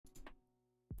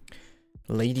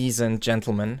Ladies and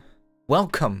gentlemen,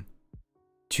 welcome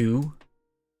to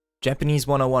Japanese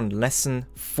 101 lesson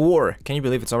 4. Can you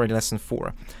believe it's already lesson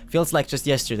 4? Feels like just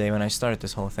yesterday when I started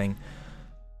this whole thing.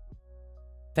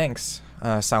 Thanks,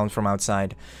 sound from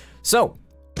outside. So,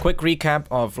 quick recap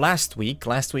of last week.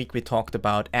 Last week we talked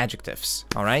about adjectives,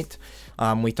 alright?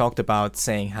 We talked about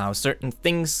saying how certain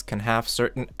things can have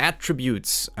certain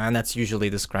attributes, and that's usually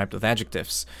described with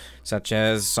adjectives, such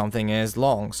as something is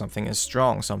long, something is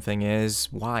strong, something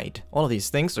is wide. All of these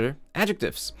things are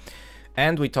adjectives.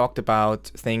 And we talked about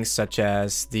things such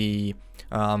as the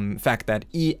fact that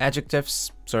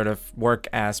adjectives sort of work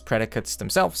as predicates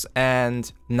themselves,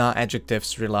 and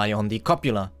adjectives rely on the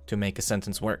copula to make a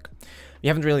sentence work. We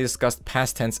haven't really discussed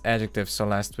past tense adjectives, so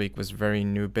last week was a very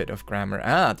new bit of grammar.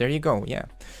 Ah, there you go, yeah.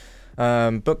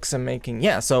 Books and making,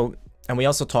 yeah, so, and we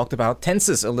also talked about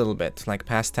tenses a little bit, like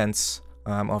past tense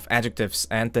of adjectives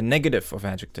and the negative of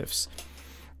adjectives.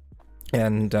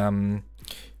 And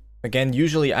again,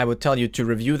 usually I would tell you to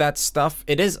review that stuff.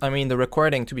 It is, I mean, the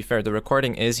recording, to be fair, the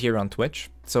recording is here on Twitch,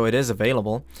 so it is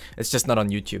available. It's just not on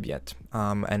YouTube yet,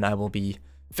 and I will be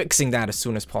fixing that as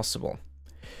soon as possible.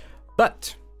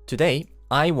 But today,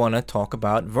 I want to talk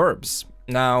about verbs.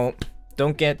 Now,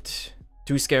 don't get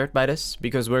too scared by this,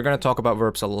 because we're going to talk about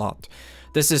verbs a lot.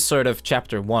 This is sort of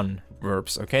chapter 1,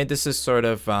 verbs, okay? This is sort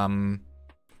of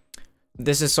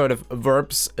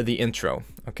verbs, the intro,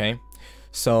 okay?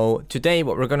 So today,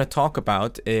 what we're going to talk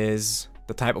about is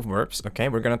the type of verbs, okay?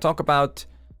 We're going to talk about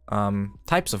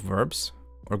types of verbs,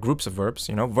 or groups of verbs,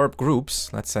 you know, verb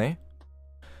groups, let's say.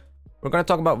 We're going to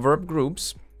talk about verb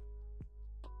groups.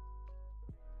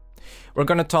 We're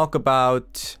going to talk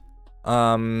about,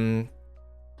 you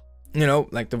know,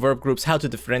 like the verb groups, how to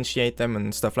differentiate them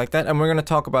and stuff like that. And we're going to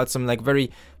talk about some like very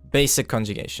basic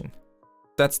conjugation.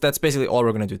 That's basically all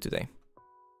we're going to do today.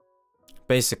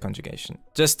 Basic conjugation.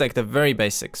 Just like the very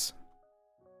basics.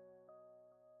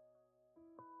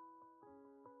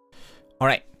 All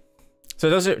right. So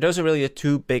those are really the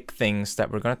two big things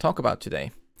that we're going to talk about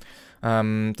today.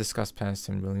 Discuss past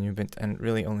and really new bit, and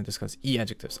really only discuss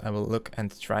adjectives. I will look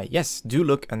and try. Yes, do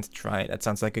look and try. That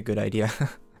sounds like a good idea.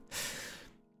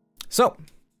 So,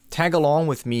 tag along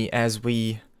with me as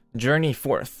we journey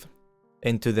forth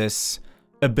into this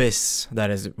abyss that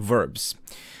is verbs.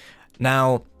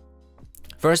 Now,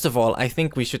 first of all, I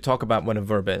think we should talk about what a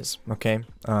verb is, okay?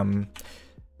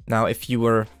 Now, if you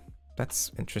were...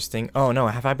 That's interesting. Oh no,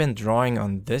 have I been drawing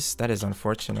on this? That is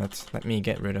unfortunate. Let me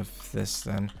get rid of this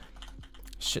then.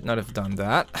 Should not have done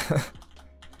that.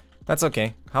 That's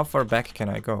okay. How far back can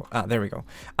I go? Ah, there we go.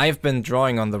 I've been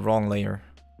drawing on the wrong layer,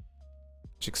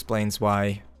 which explains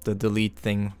why the delete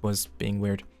thing was being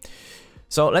weird.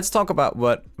 So let's talk about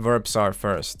what verbs are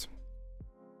first.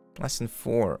 Lesson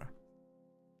 4.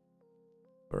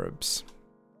 Verbs.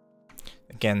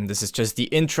 Again, this is just the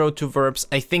intro to verbs.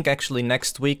 I think actually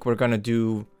next week we're gonna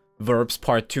do verbs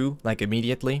part 2, like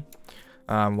immediately.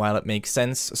 While it makes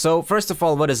sense. So first of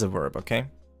all, what is a verb, okay?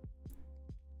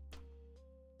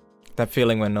 That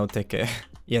feeling when no teke.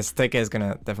 Yes, teke is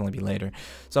gonna definitely be later.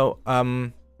 So,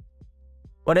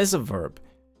 what is a verb?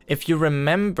 If you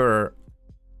remember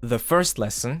the first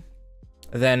lesson,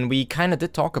 then we kind of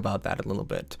did talk about that a little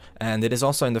bit. And it is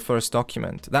also in the first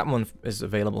document. That one is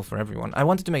available for everyone. I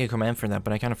wanted to make a command for that,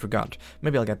 but I kind of forgot.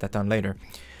 Maybe I'll get that done later.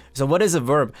 So what is a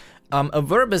verb? A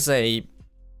verb is a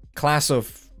class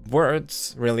of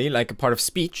words, really, like a part of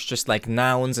speech, just like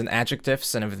nouns and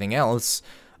adjectives and everything else.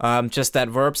 Just that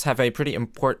verbs have a pretty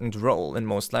important role in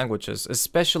most languages,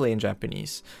 especially in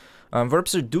Japanese.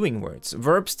 Verbs are doing words.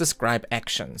 Verbs describe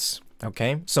actions,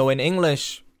 okay? So in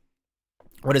English,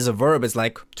 what is a verb is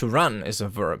like to run is a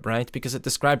verb, right? Because it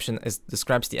describes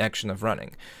the action of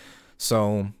running.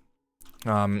 So,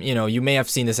 you know, you may have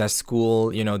seen this at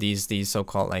school, you know, these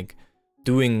so-called like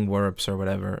doing verbs or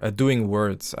whatever, doing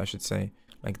words, I should say.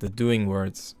 Like the doing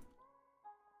words.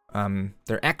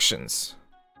 They're actions.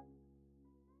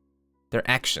 They're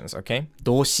actions, okay?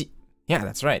 Doshi. Yeah,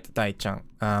 that's right, Dai-chan.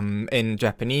 In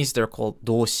Japanese, they're called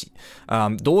doshi.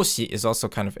 Doshi is also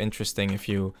kind of interesting if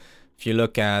you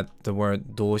look at the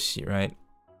word doshi, right?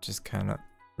 Just kind of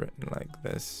written like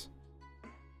this.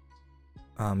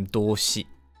 Doshi.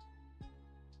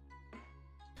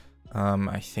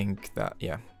 I think that,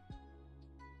 yeah.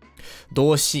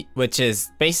 Doshi, which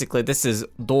is basically, this is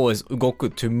do is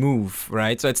ugoku, to move,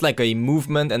 right? So it's like a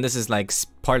movement, and this is like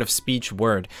part of speech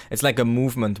word. It's like a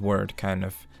movement word, kind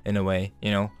of, in a way, you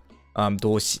know?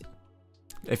 Doshi.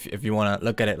 If you want to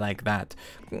look at it like that.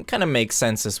 Kind of makes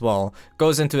sense as well.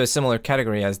 Goes into a similar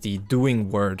category as the doing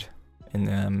word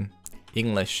in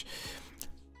English.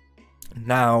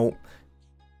 Now,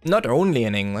 not only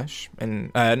in English,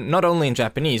 and not only in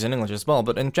Japanese, in English as well,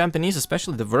 but in Japanese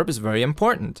especially, the verb is very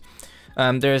important.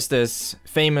 There's this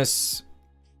famous,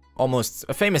 almost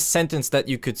a famous sentence that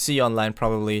you could see online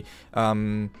probably.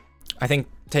 I think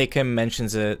Takim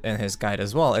mentions it in his guide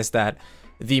as well, is that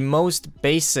the most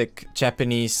basic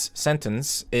Japanese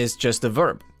sentence is just a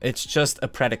verb. It's just a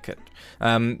predicate.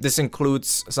 This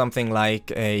includes something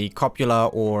like a copula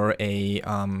or a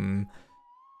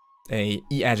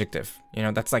e-adjective. You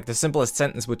know, that's like the simplest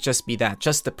sentence would just be that,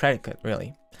 just the predicate,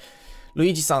 really.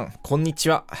 Luigi-san,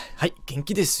 konnichiwa. Hai,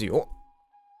 genki desu yo.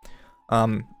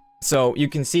 So you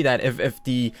can see that if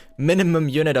the minimum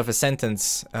unit of a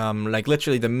sentence, like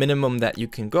literally the minimum that you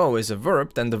can go is a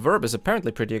verb, then the verb is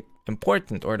apparently pretty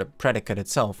important, or the predicate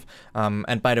itself.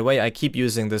 And by the way, I keep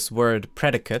using this word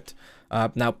predicate.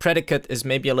 Now, predicate is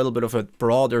maybe a little bit of a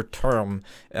broader term.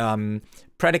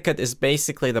 Predicate is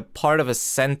basically the part of a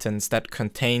sentence that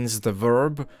contains the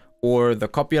verb or the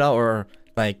copula or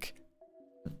like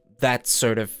that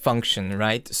sort of function,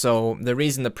 right? So the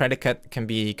reason the predicate can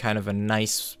be kind of a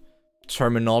nice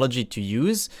terminology to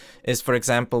use is, for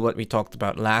example, what we talked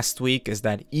about last week, is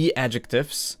that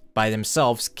e-adjectives by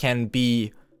themselves can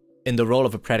be in the role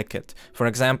of a predicate. For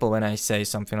example, when I say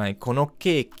something like kono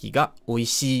keiki ga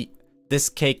oishii, this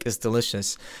cake is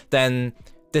delicious, then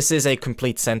this is a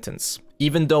complete sentence.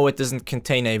 Even though it doesn't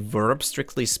contain a verb,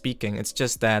 strictly speaking, it's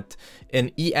just that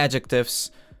in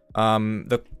e-adjectives,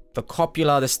 the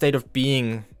copula, the state of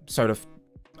being sort of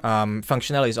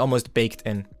functionality is almost baked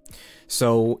in.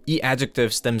 So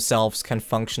e-adjectives themselves can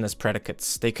function as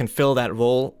predicates. They can fill that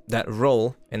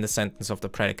role in the sentence of the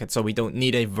predicate. So we don't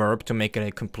need a verb to make it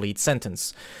a complete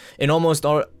sentence. In almost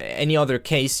any other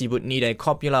case, you would need a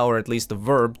copula or at least a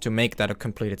verb to make that a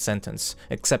completed sentence,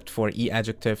 except for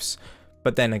e-adjectives.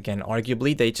 But then again,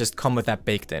 arguably, they just come with that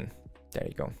baked in. There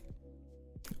you go.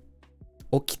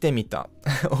 Okite mita.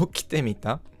 Okite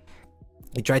mita.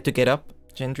 You tried to get up,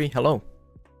 Gendry? Hello.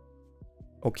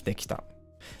 Okite kita.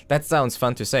 That sounds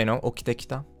fun to say, no? Okite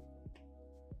kita.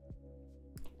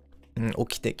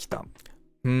 Okite kita.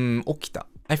 Okita.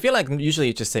 I feel like usually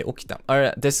you just say okita.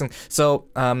 Or this. So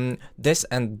this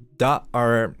and da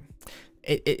are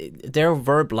they're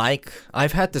verb-like.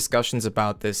 I've had discussions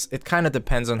about this. It kind of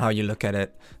depends on how you look at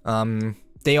it.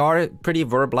 They are pretty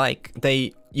verb-like.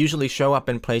 They usually show up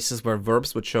in places where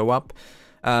verbs would show up.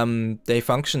 They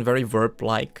function very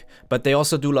verb-like, but they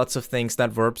also do lots of things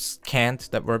that verbs can't,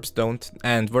 that verbs don't,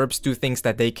 and verbs do things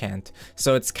that they can't.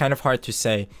 So it's kind of hard to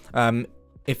say.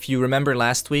 If you remember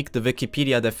last week, the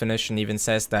Wikipedia definition even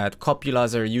says that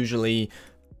copulas are usually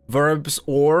verbs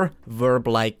or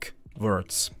verb-like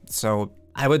words. So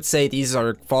I would say these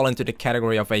fall into the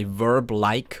category of a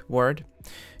verb-like word.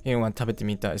 You want tabete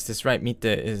mita? Is this right? Mite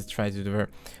is try to do the verb.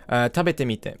 Tabete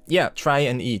mite. Yeah, try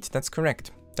and eat. That's correct.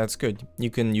 That's good.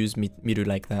 You can use miru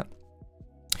like that.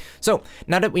 So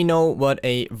now that we know what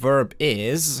a verb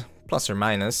is, plus or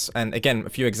minus, and again, a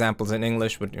few examples in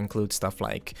English would include stuff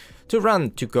like to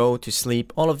run, to go, to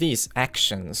sleep. All of these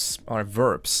actions are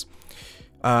verbs.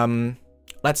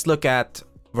 Let's look at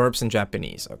verbs in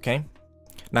Japanese, okay?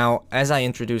 Now, as I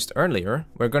introduced earlier,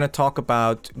 we're going to talk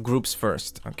about groups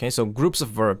first, okay? So groups of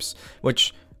verbs,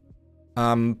 which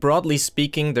broadly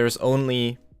speaking, there's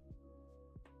only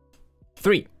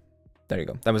 3. There you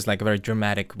go. That was like a very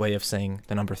dramatic way of saying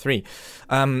the number 3.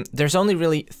 There's only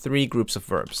really 3 groups of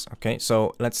verbs, okay?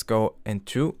 So let's go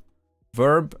into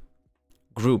verb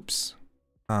groups.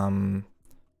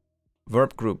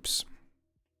 Verb groups.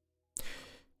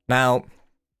 Now,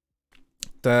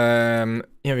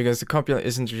 because the copula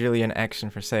isn't really an action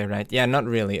per se, right? Yeah, not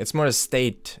really. It's more a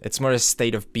state. It's more a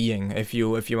state of being. If you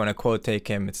want to quote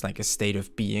Takim, it's like a state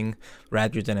of being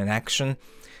rather than an action.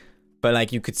 But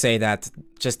like you could say that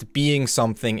just being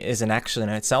something is an action in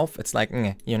itself. It's like,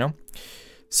 you know?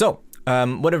 So,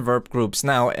 what are verb groups?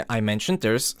 Now, I mentioned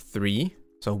there's 3.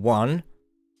 So 1,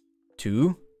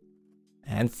 2,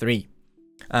 and 3.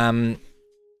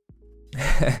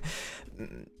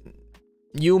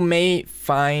 You may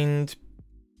find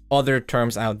other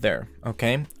terms out there,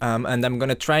 okay? And I'm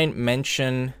gonna try and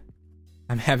mention...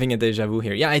 I'm having a deja vu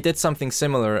here. Yeah, I did something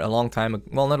similar a long time ago.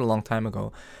 Well, not a long time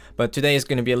ago. But today is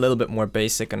going to be a little bit more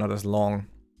basic and not as long.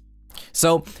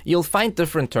 So you'll find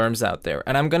different terms out there.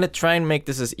 And I'm going to try and make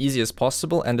this as easy as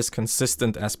possible and as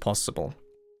consistent as possible.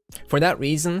 For that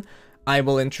reason, I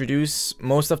will introduce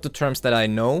most of the terms that I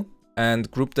know and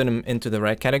group them into the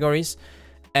right categories.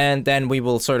 And then we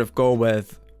will sort of go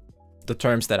with the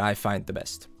terms that I find the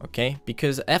best, okay?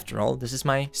 Because after all, this is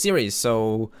my series.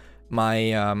 So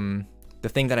my... the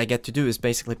thing that I get to do is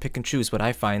basically pick and choose what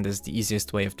I find is the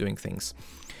easiest way of doing things.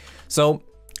 So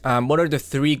What are the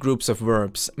 3 groups of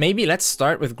verbs? Maybe let's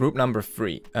start with group number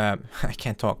 3. I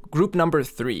can't talk. Group number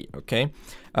 3, okay?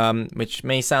 Which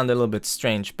may sound a little bit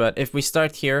strange, but if we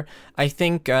start here, I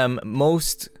think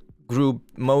most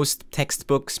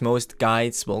textbooks, most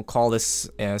guides will call this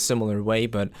a similar way,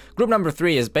 but group number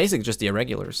 3 is basically just the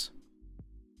irregulars.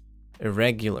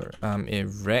 Irregular.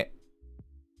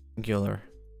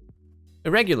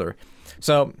 Irregular.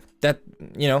 So that,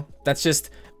 you know, that's just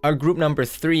our group number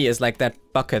 3 is like that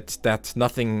bucket that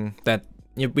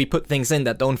we put things in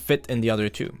that don't fit in the other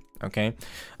 2. Okay.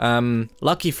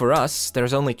 Lucky for us,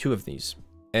 there's only 2 of these.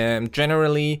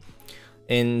 Generally,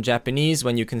 in Japanese,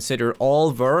 when you consider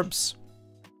all verbs,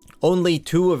 only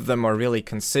 2 of them are really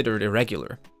considered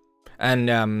irregular.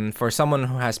 And for someone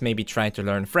who has maybe tried to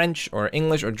learn French or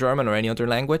English or German or any other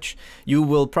language, you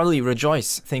will probably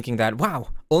rejoice thinking that, wow,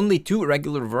 only 2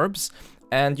 irregular verbs?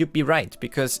 And you'd be right,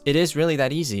 because it is really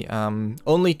that easy.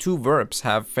 Only 2 verbs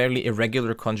have fairly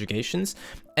irregular conjugations,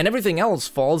 and everything else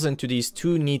falls into these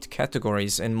 2 neat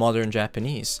categories in modern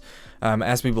Japanese,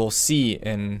 as we will see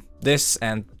in this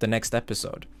and the next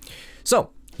episode.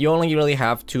 So, you only really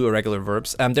have 2 irregular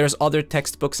verbs. There's other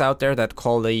textbooks out there that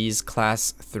call these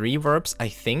class 3 verbs, I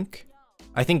think.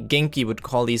 I think Genki would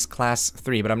call these class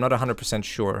 3, but I'm not 100%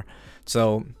 sure.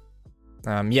 So,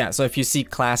 yeah, so if you see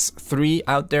class 3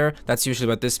 out there, that's usually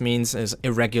what this means, is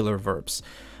irregular verbs.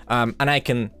 And I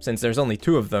can, since there's only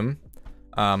 2 of them,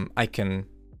 I can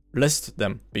list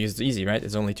them, because it's easy, right?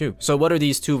 It's only 2. So what are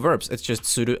these 2 verbs? It's just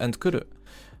suru and kuru.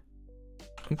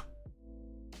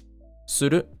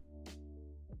 Suru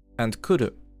and kuru.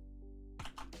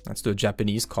 Let's do a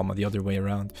Japanese comma the other way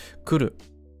around. Kuru.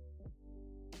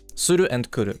 Suru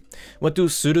and kuru. What do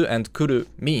suru and kuru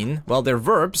mean? Well, they're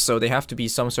verbs, so they have to be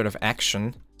some sort of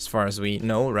action, as far as we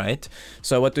know, right?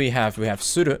 So what do we have? We have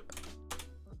suru.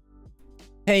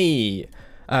 Hey!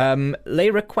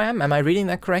 Leiraquam, am I reading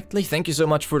that correctly? Thank you so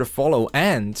much for the follow,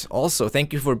 and also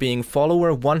thank you for being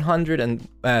follower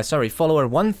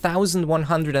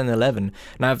 1111.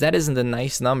 Now, if that isn't a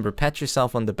nice number, pat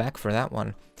yourself on the back for that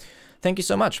one. Thank you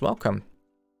so much, welcome.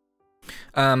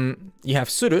 You have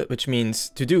suru, which means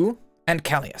to do, and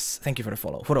Callius, thank you for the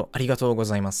follow. Foro, arigatou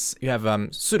gozaimasu. You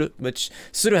have suru, which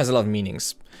suru has a lot of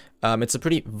meanings. It's a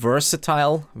pretty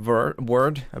versatile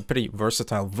word, a pretty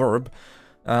versatile verb.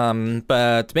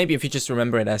 But maybe if you just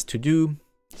remember it as to do,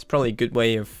 it's probably a good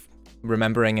way of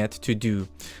remembering it, to do.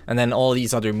 And then all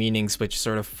these other meanings which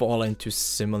sort of fall into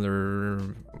similar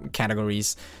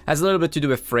categories. Has a little bit to do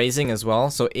with phrasing as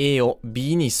well. So e o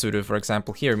bi ni suru, for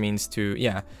example, here means to,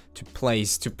 yeah, to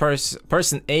place, to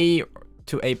person A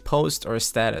to a post or a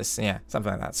status. Yeah,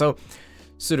 something like that. So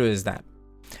suru is that.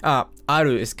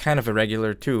 Aru is kind of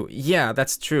irregular too. Yeah,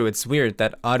 that's true. It's weird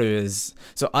that aru is...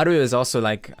 So aru is also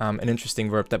like an interesting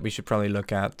verb that we should probably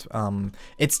look at.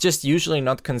 It's just usually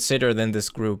not considered in this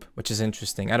group, which is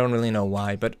interesting. I don't really know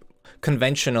why, but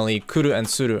conventionally, kuru and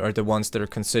suru are the ones that are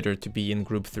considered to be in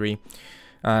group 3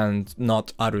 and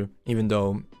not aru, even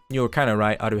though you're kind of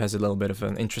right, aru has a little bit of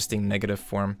an interesting negative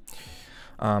form.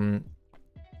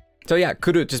 So yeah,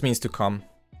 kuru just means to come.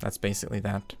 That's basically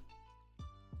that.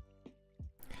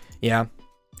 Yeah,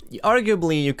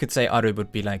 arguably you could say aru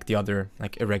would be like the other,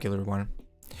 like, irregular one.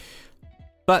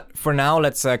 But for now,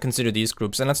 let's consider these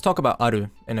groups, and let's talk about aru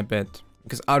in a bit,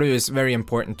 because aru is very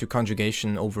important to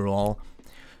conjugation overall.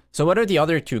 So what are the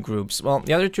other 2 groups? Well,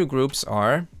 the other 2 groups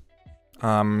are,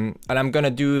 and I'm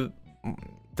gonna do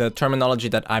the terminology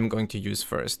that I'm going to use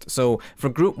first. So for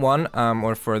group 1,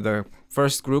 or for the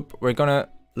first group, we're gonna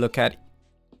look at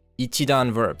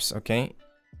ichidan verbs, okay?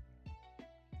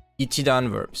 Ichidan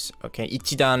verbs, okay?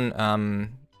 Ichidan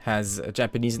is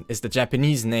the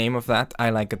Japanese name of that.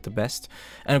 I like it the best.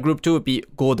 And group 2 would be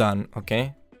godan,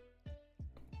 okay?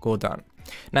 Godan.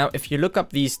 Now, if you look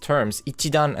up these terms,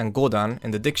 ichidan and godan,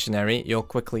 in the dictionary, you'll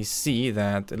quickly see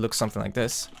that it looks something like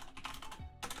this.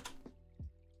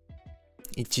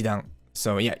 Ichidan.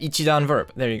 So yeah, ichidan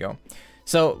verb. There you go.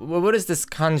 So what is this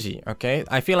kanji, okay?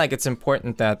 I feel like it's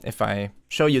important that if I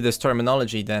show you this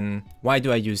terminology, then why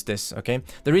do I use this, okay?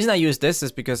 The reason I use this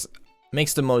is because it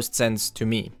makes the most sense to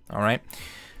me, all right?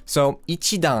 So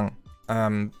ichidan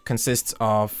consists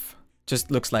of,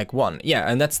 just looks like 1.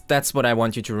 Yeah, and that's what I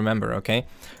want you to remember, okay?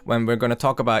 When we're gonna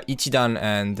talk about ichidan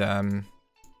and,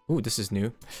 ooh, this is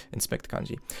new, inspect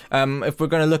kanji. If we're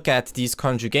gonna look at these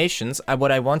conjugations,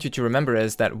 what I want you to remember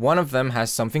is that one of them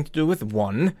has something to do with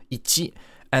 1, ichi,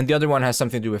 and the other one has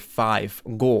something to do with 5,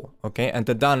 go, okay? And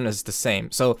the dan is the same.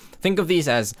 So think of these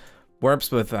as verbs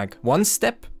with like 1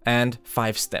 step and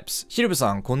 5 steps.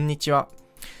 Hirubu-san, konnichiwa.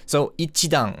 So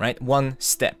ichidan, right? 1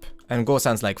 step. And go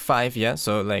sounds like 5, yeah?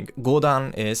 So like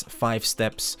godan is 5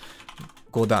 steps.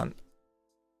 godan.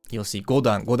 You'll see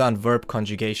godan verb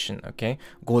conjugation, okay?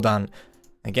 Godan.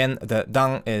 Again, the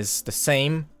dan is the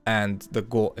same and the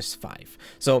go is 5.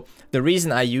 So the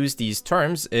reason I use these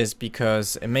terms is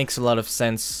because it makes a lot of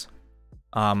sense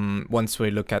once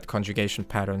we look at conjugation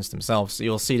patterns themselves. So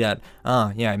you'll see that,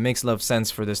 yeah, it makes a lot of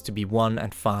sense for this to be 1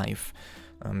 and 5.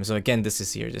 So again, this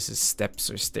is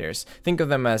steps or stairs. Think of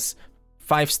them as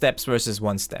 5 steps versus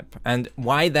 1 step. And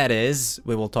why that is,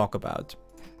 we will talk about.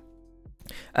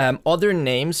 Other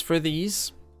names for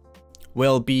these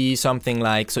will be something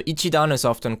like, so ichidan is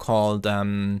often called,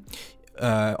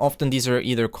 often these are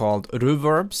either called ru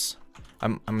verbs.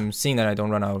 I'm seeing that I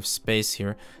don't run out of space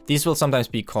here. These will sometimes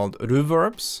be called ru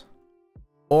verbs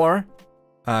or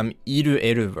iru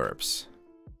eru verbs.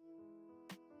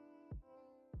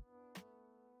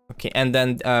 Okay, and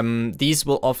then these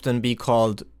will often be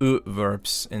called u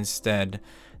verbs instead.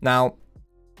 Now,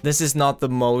 this is not the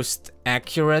most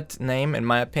accurate name in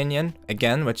my opinion,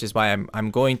 again, which is why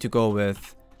I'm going to go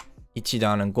with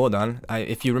ichidan and godan.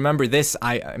 If you remember this,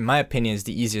 in my opinion, is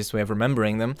the easiest way of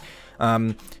remembering them.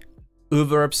 U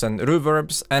verbs and ru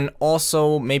verbs, and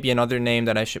also maybe another name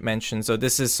that I should mention. So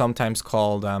this is sometimes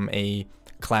called a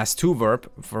class 2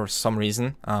 verb for some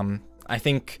reason. I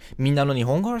think Minna no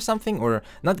Nihongo or something, or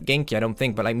not Genki, I don't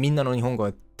think, but like Minna no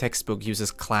Nihongo textbook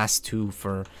uses class 2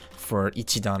 for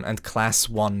ichidan and class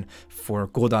 1 for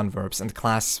godan verbs and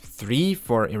class 3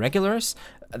 for irregulars.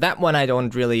 That one I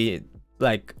don't really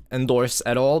like endorse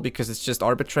at all because it's just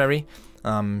arbitrary.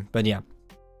 But yeah.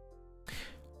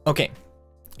 Okay.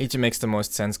 Each makes the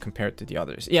most sense compared to the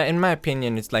others. Yeah, in my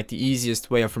opinion, it's like the easiest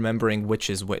way of remembering which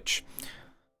is which.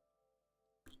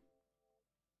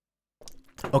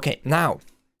 Okay, now,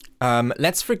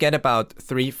 let's forget about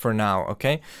 3 for now,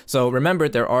 okay? So remember,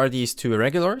 there are these 2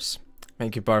 irregulars.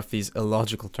 Make you barf these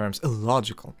illogical terms.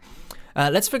 Illogical.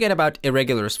 Let's forget about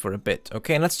irregulars for a bit,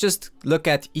 okay? And let's just look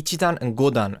at ichidan and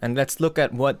godan, and let's look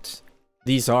at what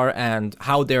these are and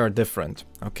how they are different,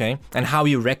 okay? And how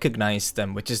you recognize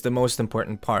them, which is the most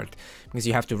important part, because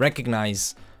you have to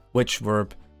recognize which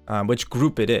verb, which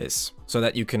group it is, so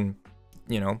that you can,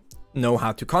 know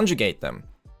how to conjugate them.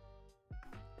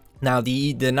 Now,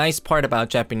 the nice part about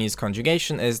Japanese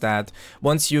conjugation is that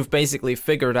once you've basically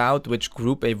figured out which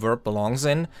group a verb belongs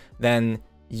in, then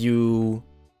you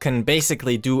can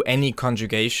basically do any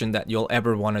conjugation that you'll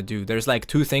ever want to do. There's like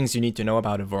 2 things you need to know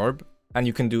about a verb, and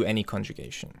you can do any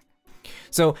conjugation.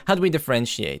 So how do we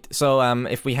differentiate? So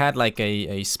if we had like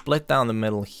a split down the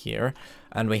middle here,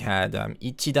 and we had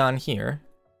ichidan here,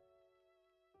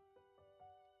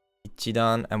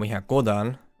 ichidan, and we have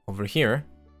godan over here.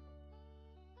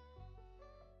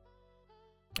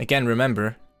 Again,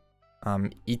 remember,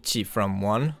 ichi from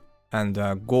 1 and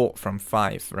go from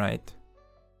 5, right?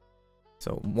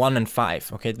 So 1 and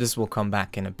 5, okay, this will come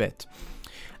back in a bit.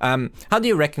 How do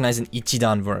you recognize an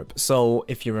ichidan verb? So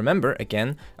if you remember,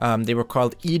 again, they were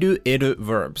called iru eru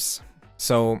verbs.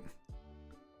 So,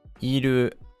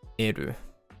 iru eru.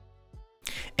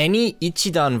 Any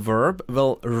ichidan verb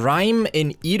will rhyme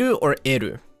in iru or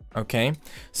eru, okay?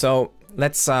 So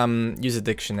let's use a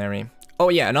dictionary. Oh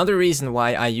yeah, another reason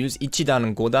why I use ichidan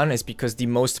and godan is because the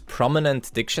most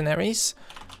prominent dictionaries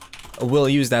will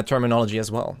use that terminology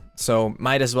as well. So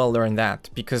might as well learn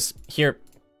that, because here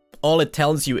all it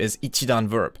tells you is ichidan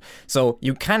verb. So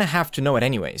you kind of have to know it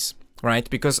anyways, right?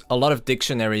 Because a lot of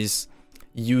dictionaries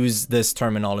use this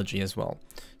terminology as well.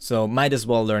 So might as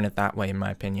well learn it that way, in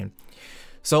my opinion.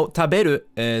 So taberu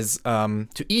is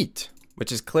to eat,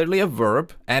 which is clearly a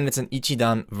verb, and it's an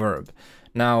ichidan verb.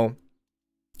 Now,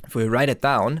 if we write it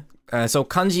down, so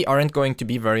kanji aren't going to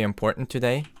be very important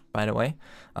today, by the way.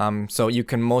 So you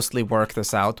can mostly work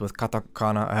this out with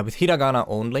katakana, with hiragana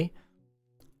only.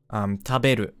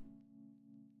 Taberu.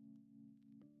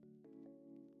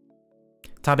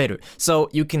 Taberu. So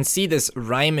you can see this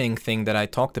rhyming thing that I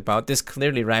talked about. This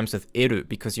clearly rhymes with eru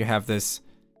because you have this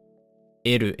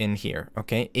eru in here,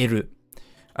 okay? Eru.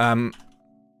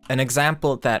 An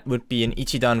example that would be an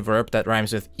ichidan verb that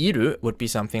rhymes with iru would be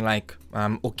something like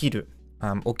okiru,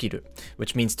 okiru,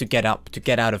 which means to get up, to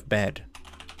get out of bed.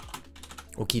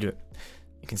 Okiru.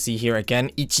 You can see here again,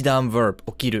 ichidan verb,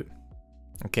 okiru.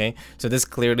 Okay, so this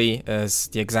clearly is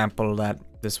the example that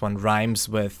this one rhymes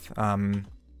with,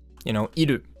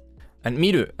 iru. And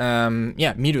miru,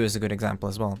 yeah, miru is a good example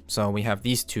as well. So we have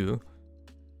these 2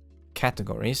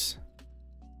 categories.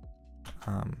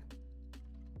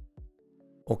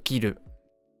 Okiru.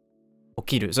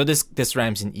 Okiru. So this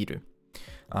rhymes in iru.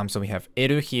 So we have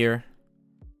eru here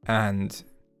and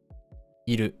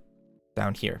iru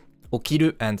down here.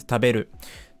 Okiru and taberu.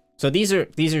 So these are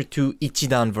 2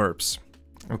 ichidan verbs.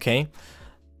 Okay?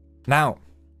 Now,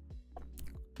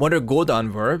 What are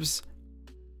godan verbs?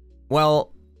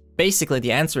 Well, basically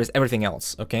the answer is everything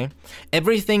else, okay?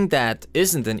 Everything that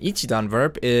isn't an ichidan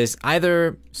verb is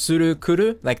either suru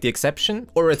kuru, like the exception,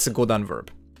 or it's a godan verb.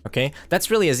 Okay,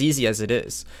 that's really as easy as it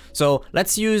is. So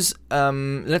let's use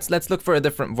let's look for a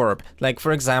different verb. Like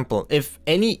for example, if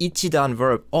any ichidan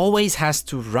verb always has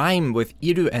to rhyme with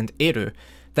iru and eru,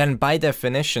 then by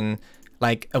definition,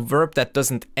 like a verb that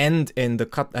doesn't end in the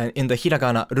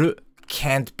hiragana ru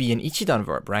can't be an ichidan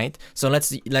verb, right? So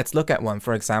let's look at one.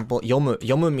 For example, yomu.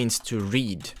 Yomu means to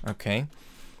read. Okay,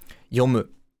 yomu.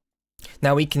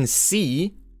 Now we can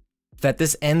see that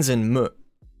this ends in mu.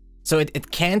 So it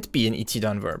can't be an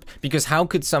ichidan verb, because how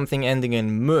could something ending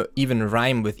in mu even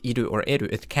rhyme with iru or eru?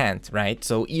 It can't, right?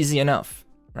 So easy enough,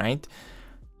 right?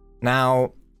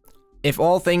 Now, if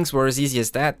all things were as easy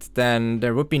as that, then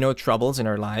there would be no troubles in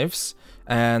our lives.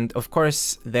 And of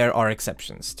course, there are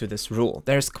exceptions to this rule.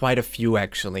 There's quite a few,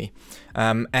 actually.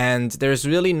 And there's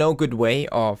really no good way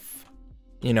of,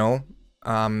 you know,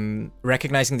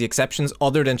 recognizing the exceptions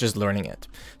other than just learning it.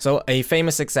 So a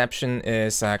famous exception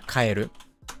is kaeru.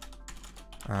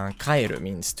 Kaeru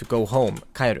means to go home.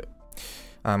 Kaeru.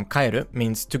 Kaeru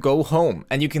means to go home.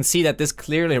 And you can see that this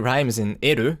clearly rhymes in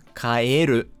eru,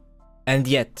 kaeru, and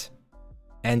yet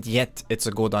it's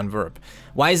a godan verb.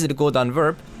 Why is it a godan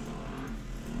verb?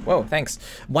 Whoa, thanks.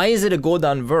 Why is it a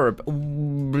godan verb?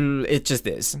 It just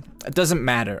is. It doesn't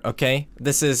matter, okay?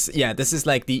 This is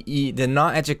like the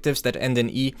non-adjectives that end in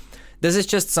e. This is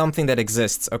just something that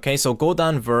exists, okay? So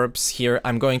godan verbs here,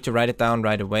 I'm going to write it down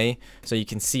right away so you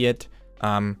can see it.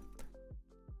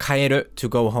 Kaeru, to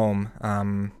go home.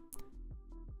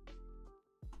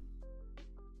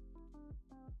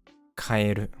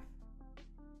 Kaeru.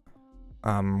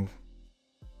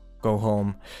 Go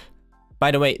home. By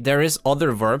the way, there is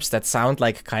other verbs that sound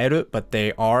like kaeru, but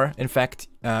they are, in fact,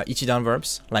 ichidan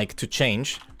verbs, like to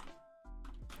change.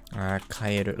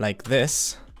 Kaeru, like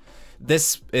this.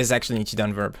 This is actually an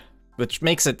ichidan verb, which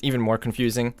makes it even more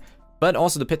confusing. But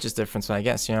also the pitch is different, so I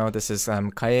guess, you know, this is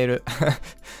kaeru.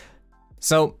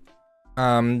 So,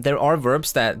 there are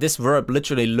verbs that this verb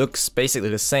literally looks basically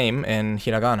the same in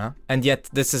hiragana, and yet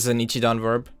this is an ichidan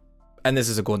verb, and this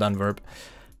is a godan verb.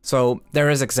 So there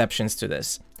is exceptions to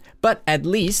this. But at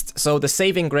least, so the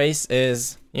saving grace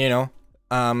is, you know,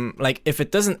 like if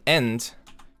it doesn't end,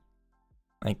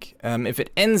 like if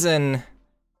it ends in,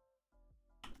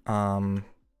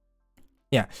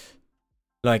 yeah,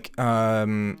 like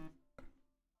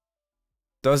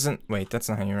doesn't, wait, that's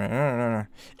not how you write. No.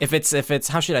 If it's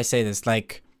how should I say this?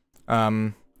 Like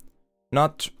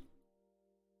not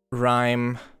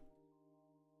rhyme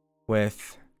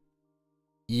with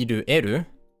iru eru,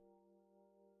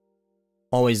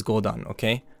 always godan,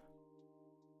 okay?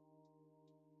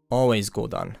 Always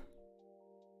godan.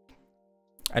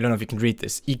 I don't know if you can read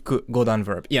this. Iku godan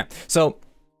verb. Yeah. So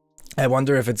I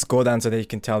wonder if it's godan so that you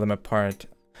can tell them apart.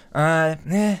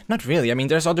 Not really. I mean,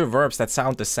 there's other verbs that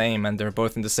sound the same and they're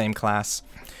both in the same class.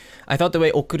 I thought the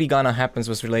way okurigana happens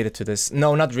was related to this.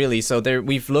 No, not really. So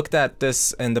we've looked at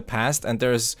this in the past and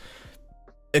there's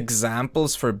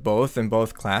examples for both in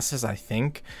both classes, I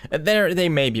think. They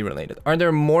may be related. Are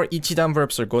there more ichidan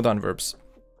verbs or godan verbs?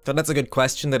 So that's a good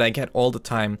question that I get all the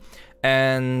time.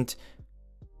 And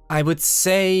I would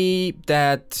say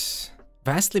that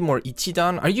vastly more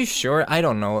ichidan. Are you sure? I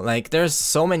don't know. Like, there's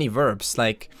so many verbs.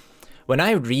 Like, when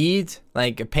I read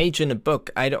like a page in a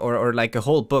book, or like a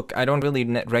whole book, I don't really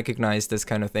recognize this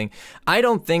kind of thing. I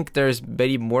don't think there's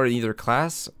many more in either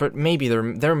class, but maybe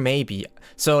there may be.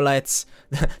 So let's.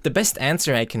 The best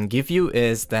answer I can give you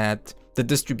is that the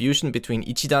distribution between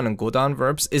ichidan and godan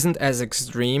verbs isn't as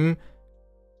extreme.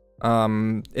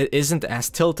 It isn't as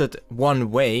tilted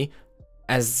one way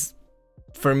as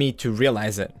for me to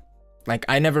realize it. Like,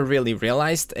 I never really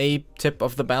realized a tip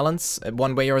of the balance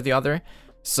one way or the other.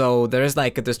 So there's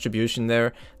like a distribution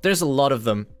there. There's a lot of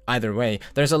them either way.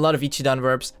 There's a lot of ichidan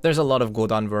verbs. There's a lot of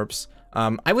godan verbs.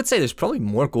 I would say there's probably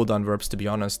more godan verbs, to be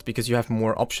honest, because you have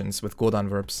more options with godan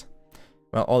verbs.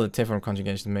 Well, all the different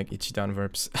conjugations make ichidan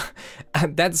verbs.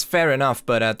 That's fair enough,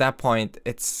 but at that point,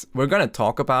 we're gonna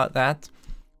talk about that.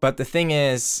 But the thing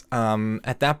is,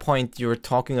 at that point, you're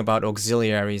talking about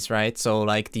auxiliaries, right? So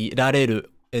like the rareru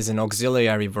is an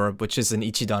auxiliary verb, which is an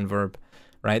ichidan verb,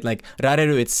 right? Like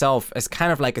rareru itself is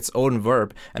kind of like its own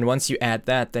verb, and once you add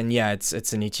that, then yeah,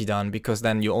 it's an ichidan, because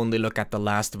then you only look at the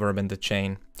last verb in the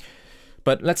chain.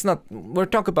 But we'll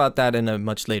talk about that in a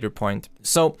much later point.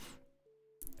 So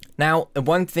now,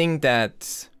 one thing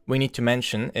that we need to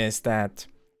mention is that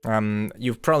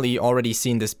you've probably already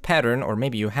seen this pattern, or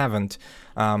maybe you haven't,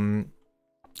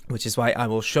 which is why I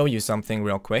will show you something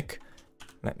real quick.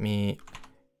 Let me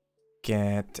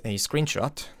get a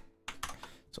screenshot.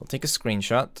 So I'll take a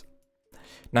screenshot.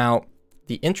 Now,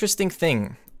 the interesting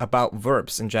thing about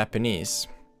verbs in Japanese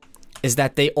is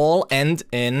that they all end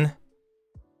in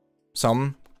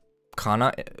some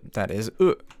kana, that is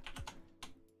u.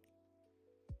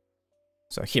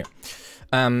 So here.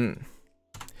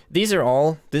 These are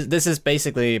all, this is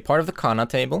basically part of the kana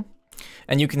table.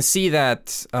 And you can see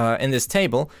that in this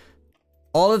table,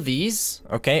 all of these,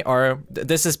 okay,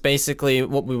 this is basically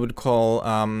what we would call,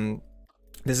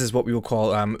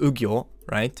 ugyo,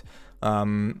 right?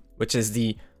 Which is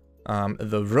the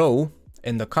row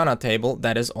in the kana table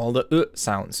that is all the u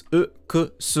sounds. U,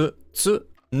 ku, su, tsu,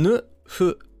 nu,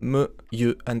 fu, mu,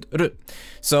 yu, and ru.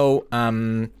 So,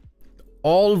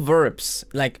 all verbs,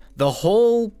 like the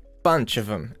whole bunch of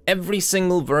them, every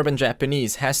single verb in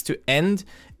Japanese has to end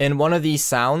in one of these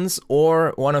sounds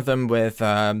or one of them with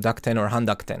dakten or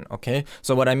handakten, okay?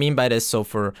 So what I mean by this, so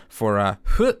for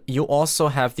hu, you also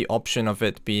have the option of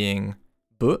it being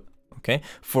bu, okay?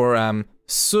 For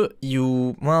su,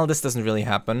 well, this doesn't really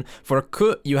happen. For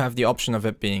ku, you have the option of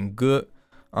it being gu.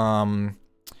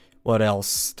 What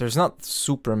else? There's not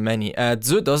super many.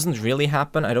 Zu doesn't really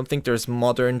happen. I don't think there's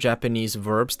modern Japanese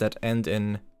verbs that end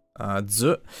in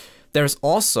zu. There's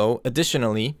also,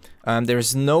 additionally,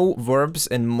 there's no verbs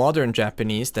in modern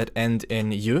Japanese that end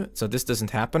in yu, so this doesn't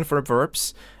happen for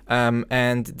verbs.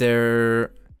 And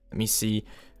let me see,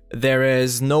 there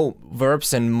is no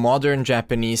verbs in modern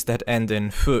Japanese that end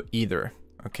in fu either,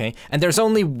 okay? And there's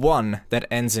only one that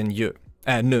ends in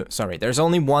nu, sorry. There's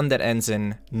only one that ends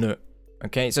in nu,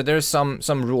 okay? So there's some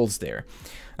rules there.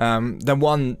 The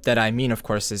one that I mean, of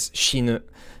course, is shinu.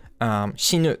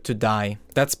 Shinu, to die.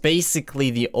 That's basically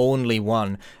the only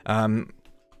one.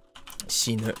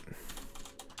 Shinu.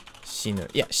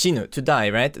 Yeah, shinu, to die,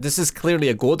 right? This is clearly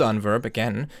a godan verb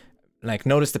again. Like,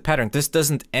 notice the pattern. This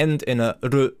doesn't end in a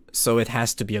ru, so it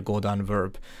has to be a godan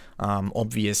verb,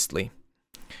 obviously.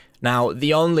 Now,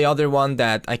 the only other one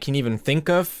that I can even think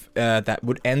of that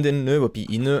would end in nu would be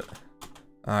inu.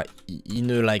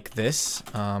 Inu like this.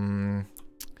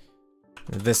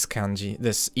 This kanji,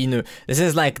 this inu. This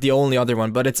is like the only other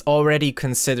one, but it's already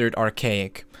considered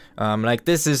archaic. Like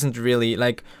this isn't really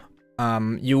like,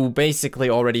 you basically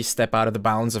already step out of the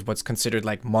bounds of what's considered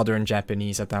like modern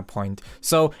Japanese at that point.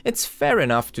 So it's fair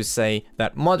enough to say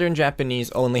that modern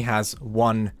Japanese only has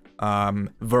one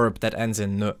verb that ends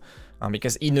in nu,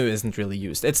 because inu isn't really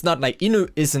used. It's not like, inu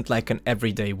isn't like an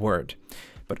everyday word.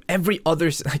 But every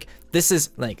other, like this is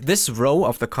like, this row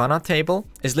of the kana table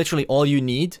is literally all you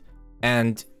need,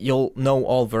 and you'll know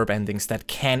all verb endings that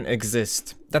can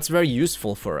exist. That's very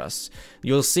useful for us.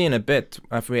 You'll see in a bit,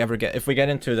 if we get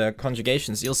into the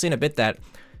conjugations, you'll see in a bit that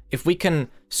if we can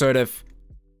sort of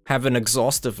have an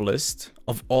exhaustive list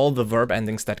of all the verb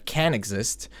endings that can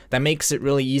exist, that makes it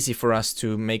really easy for us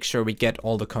to make sure we get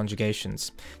all the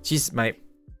conjugations. Jeez,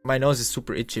 my nose is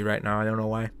super itchy right now, I don't know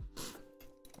why.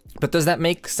 But does that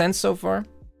make sense so far?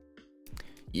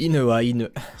 Inu wa inu,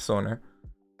 so ne.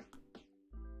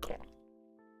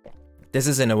 This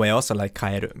is in a way also like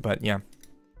kaeru, but yeah.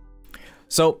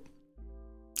 So,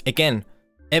 again,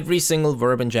 every single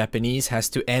verb in Japanese has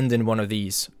to end in one of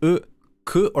these. U,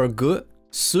 ku or gu,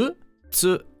 su,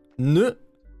 tsu, nu,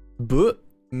 bu,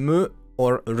 mu,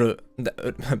 or ru.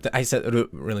 I said ru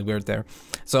really weird there.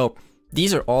 So,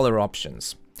 these are all our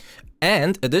options.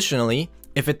 And additionally,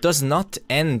 if it does not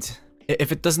end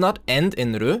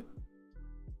in ru,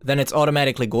 then it's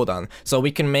automatically godan. So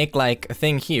we can make like a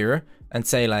thing here and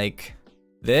say like,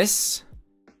 this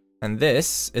and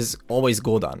this is always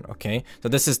godan, okay? So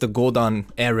this is the godan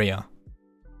area,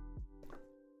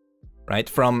 right?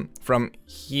 From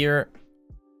here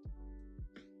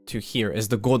to here is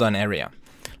the godan area.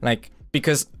 Like,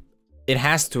 because it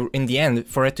has to, in the end,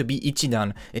 for it to be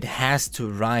ichidan, it has to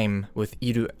rhyme with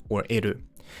iru or eru.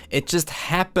 It just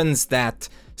happens that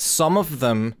some of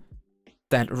them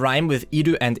that rhyme with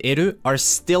iru and eru are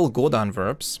still godan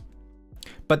verbs.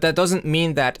 But that doesn't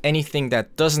mean that anything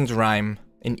that doesn't rhyme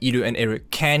in iru and eru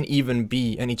can even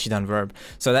be an ichidan verb.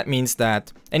 So that means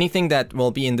that anything that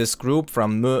will be in this group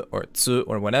from mu or tsu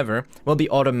or whatever will be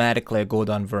automatically a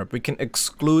godan verb. We can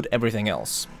exclude everything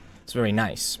else. It's very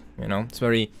nice, you know? It's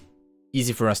very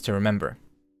easy for us to remember.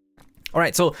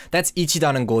 Alright, so that's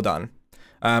ichidan and godan.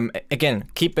 Again,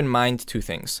 keep in mind two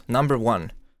things. Number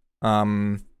one,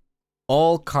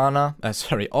 all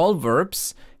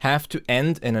verbs have to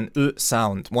end in an u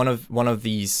sound, one of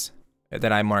these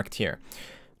that I marked here.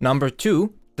 Number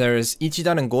two, there's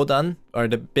ichidan and godan are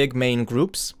the big main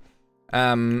groups,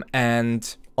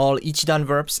 and all ichidan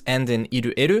verbs end in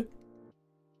iru eru,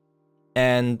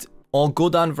 and all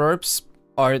godan verbs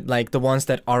are like the ones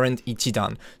that aren't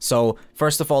ichidan. So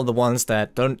first of all, the ones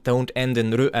that don't end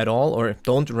in ru at all or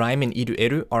don't rhyme in iru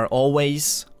eru are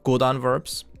always godan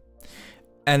verbs.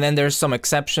 And then there's some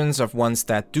exceptions of ones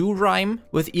that do rhyme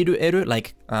with iru eru,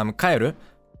 like kaeru,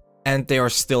 and they are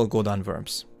still godan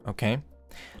verbs, okay?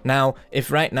 Now,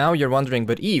 if right now you're wondering,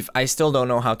 but Eve, I still don't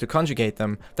know how to conjugate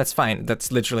them, that's fine.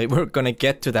 That's literally, we're gonna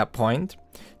get to that point.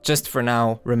 Just for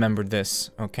now, remember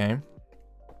this, okay?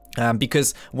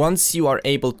 Because once you are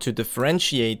able to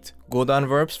differentiate godan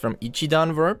verbs from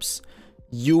ichidan verbs,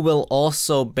 you will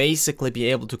also basically be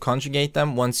able to conjugate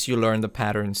them once you learn the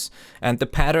patterns. And the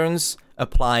patterns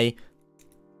apply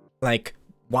like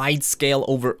wide scale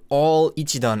over all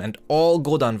ichidan and all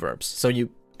godan verbs. So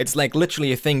it's like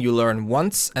literally a thing you learn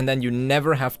once and then you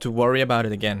never have to worry about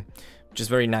it again, which is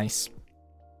very nice.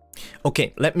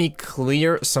 Okay, let me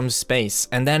clear some space.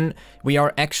 And then we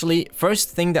are actually,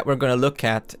 first thing that we're going to look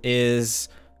at is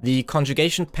the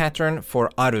conjugation pattern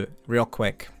for aru real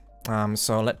quick.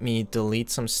 So let me delete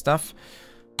some stuff.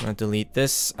 I'm going to delete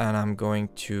this and I'm going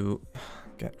to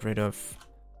get rid of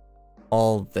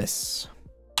all this.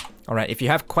 All right, if you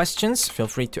have questions, feel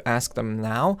free to ask them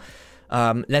now.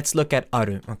 Let's look at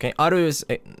aru, okay? Aru is,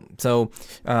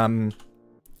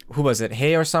 who was it?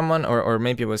 Hey or someone, or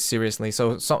maybe it was seriously.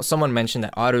 So someone mentioned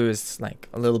that aru is like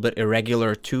a little bit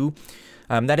irregular too.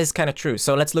 That is kind of true.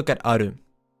 So let's look at aru.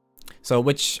 So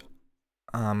which,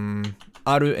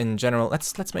 aru in general,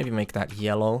 let's maybe make that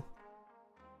yellow.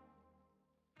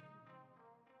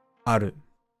 Aru.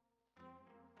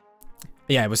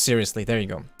 Yeah, it was seriously, there you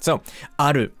go. So,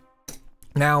 aru.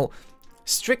 Now,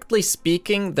 strictly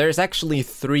speaking, there's actually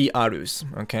 3 arus,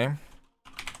 okay?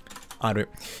 Aru.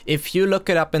 If you look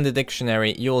it up in the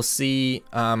dictionary, you'll see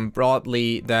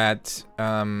broadly that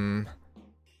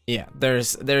yeah,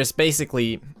 there's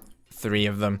basically 3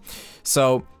 of them.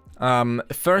 So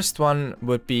first one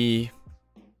would be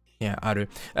aru.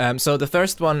 So the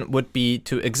first one would be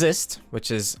to exist,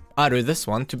 which is aru, this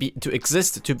one, to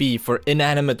exist, to be for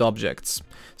inanimate objects.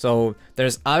 So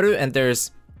there's aru and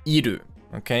there's iru.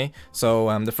 Okay,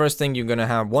 so the first thing you're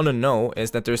gonna want to know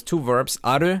is that there's 2 verbs,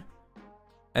 aru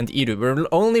and iru. We're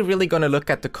only really gonna look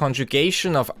at the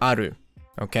conjugation of aru,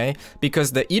 okay?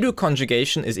 Because the iru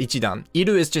conjugation is ichidan.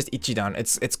 Iru is just ichidan.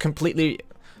 It's completely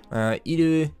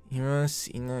iru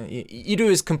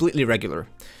is completely regular.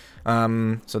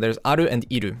 So there's aru and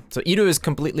iru. So iru is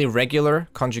completely regular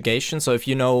conjugation. So if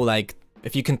you know, like,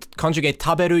 if you can conjugate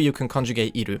taberu, you can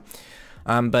conjugate iru.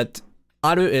 But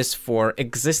aru is for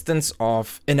existence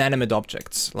of inanimate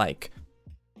objects, like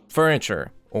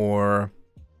furniture or,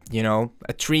 you know,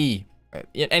 a tree,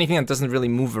 anything that doesn't really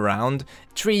move around.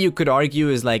 Tree, you could argue,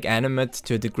 is like animate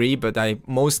to a degree, but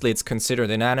mostly it's considered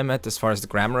inanimate as far as the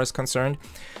grammar is concerned.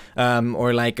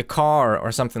 Or like a car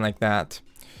or something like that.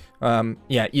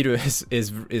 Yeah, iru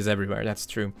is everywhere, that's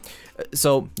true.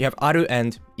 So you have aru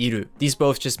and iru. These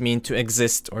both just mean to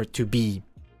exist or to be.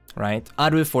 Right?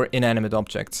 Aru for inanimate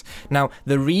objects. Now,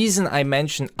 the reason I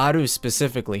mention aru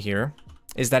specifically here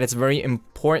is that it's very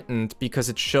important because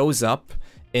it shows up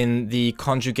in the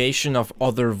conjugation of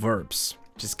other verbs,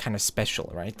 which is kind of special,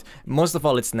 right? Most of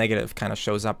all, it's negative, kind of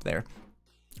shows up there.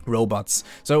 Robots.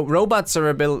 So robots are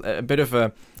a bit of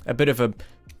a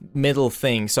middle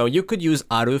thing. So you could use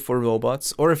aru for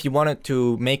robots, or if you wanted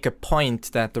to make a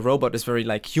point that the robot is very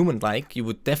like human-like, you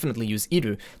would definitely use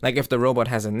iru. Like if the robot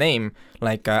has a name,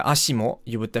 like ashimo,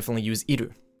 you would definitely use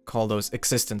iru. Call those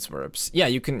existence verbs. Yeah,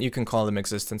 you can call them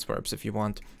existence verbs if you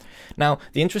want. Now,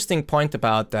 the interesting point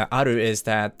about aru is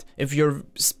that if you're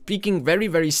speaking very,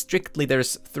 very strictly,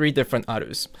 there's 3 different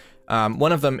arus.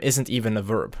 One of them isn't even a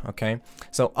verb, okay?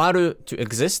 So aru, to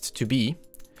exist, to be.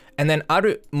 And then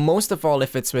aru, most of all,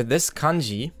 if it's with this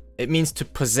kanji, it means to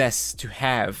possess,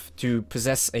 to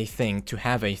possess a thing, to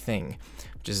have a thing,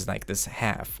 which is like this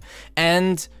have.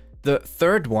 And the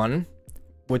third one,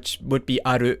 which would be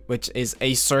aru, which is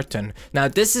a certain. Now,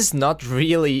 this is not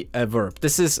really a verb.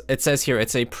 This is, it says here,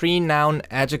 it's a pre-noun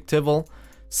adjectival.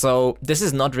 So this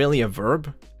is not really a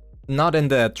verb, not in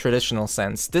the traditional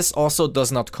sense. This also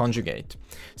does not conjugate.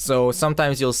 So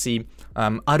sometimes you'll see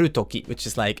arutoki, which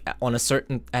is like at a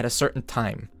certain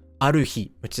time.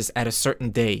 Aruhi, which is at a certain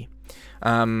day.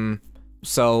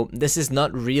 So this is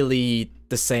not really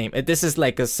the same. This is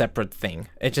like a separate thing.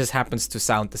 It just happens to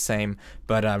sound the same.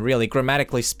 But really,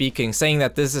 grammatically speaking, saying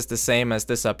that this is the same as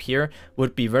this up here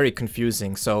would be very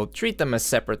confusing. So treat them as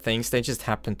separate things. They just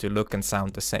happen to look and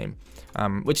sound the same.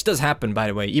 Which does happen, by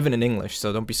the way, even in English,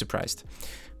 so don't be surprised.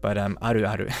 But aru,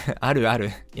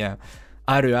 yeah.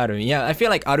 Aru, yeah, I feel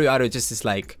like aru just is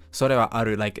like, それは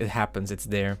aru, like it happens, it's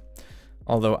there.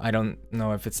 Although I don't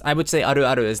know if it's, I would say aru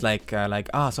aru is like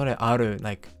sore aru,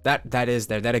 like that is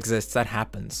there, that exists, that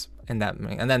happens, and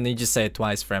then you just say it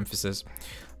twice for emphasis,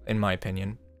 in my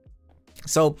opinion.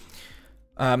 So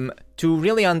to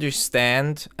really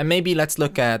understand, and maybe let's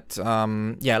look at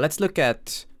let's look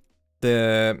at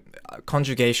the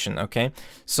conjugation, okay?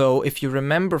 So if you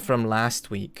remember from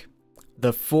last week,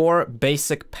 the 4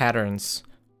 basic patterns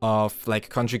of like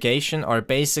conjugation are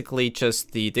basically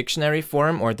just the dictionary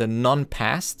form or the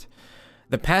non-past,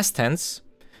 the past tense,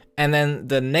 and then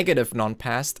the negative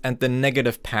non-past and the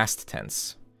negative past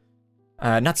tense.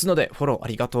 Natsunode follow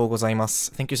arigatou gozaimasu.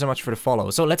 Thank you so much for the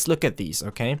follow. So let's look at these,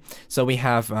 okay? So we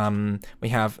have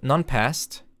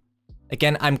non-past.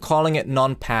 Again, I'm calling it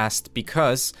non-past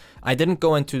because I didn't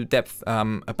go into depth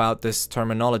about this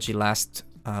terminology last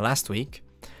week.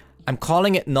 I'm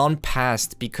calling it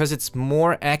non-past because it's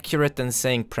more accurate than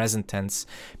saying present tense.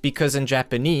 Because in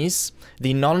Japanese,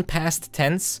 the non-past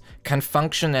tense can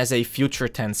function as a future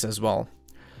tense as well.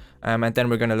 And then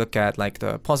we're going to look at like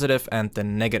the positive and the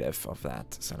negative of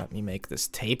that. So let me make this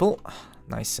table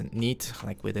nice and neat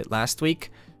like we did last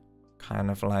week.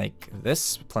 Kind of like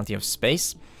this, plenty of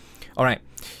space. All right,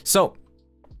 so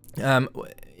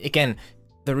again,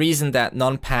 the reason that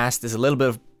non-past is a little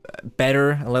bit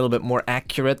better, a little bit more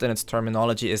accurate in its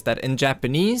terminology is that in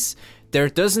Japanese, there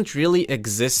doesn't really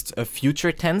exist a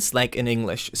future tense like in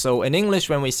English. So in English,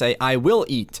 when we say I will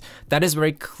eat, that is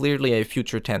very clearly a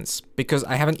future tense because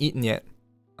I haven't eaten yet.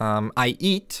 I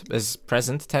eat is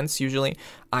present tense usually.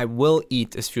 I will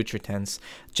eat is future tense.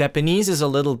 Japanese is a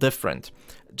little different.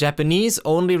 Japanese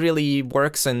only really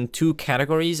works in 2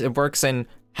 categories. It works in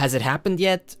has it happened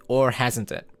yet or hasn't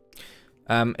it?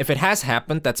 If it has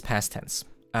happened, that's past tense.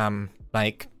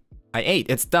 Like I ate,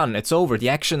 it's done, it's over, the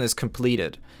action is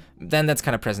completed. Then that's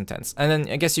kind of present tense. And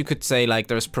then I guess you could say like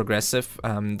there's progressive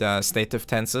stative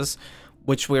tenses,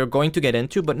 which we're going to get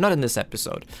into, but not in this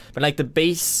episode. But like the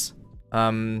base,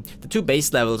 the 2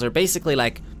 base levels are basically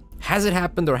like, has it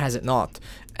happened or has it not?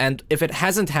 And if it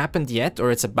hasn't happened yet, or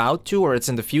it's about to, or it's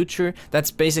in the future,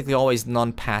 that's basically always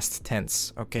non-past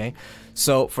tense, okay?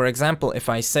 So, for example, if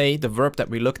I say the verb that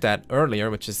we looked at earlier,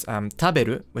 which is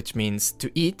taberu, which means to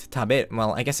eat,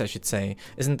 well, I guess I should say,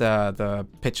 isn't the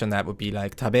pitch on that would be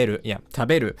like taberu, yeah,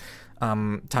 taberu.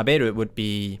 Taberu would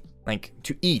be like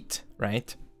to eat,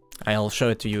 right? I'll show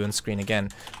it to you on screen again,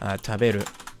 taberu.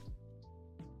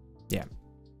 Yeah,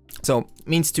 so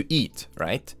means to eat,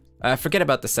 right? Forget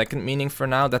about the second meaning for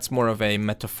now, that's more of a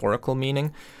metaphorical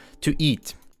meaning, to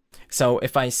eat. So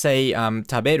if I say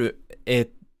taberu,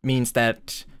 it means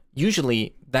that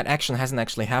usually that action hasn't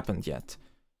actually happened yet.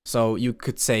 So you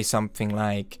could say something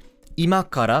like, 今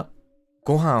から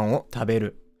ご飯を食べ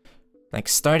る. Like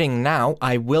starting now,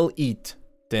 I will eat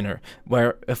dinner.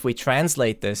 Where if we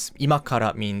translate this, 今か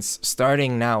ら means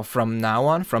starting now, from now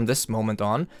on, from this moment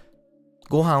on,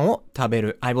 ご飯を食べ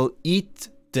る. I will eat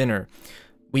dinner.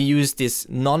 We use this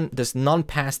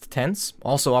non-past tense,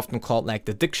 also often called like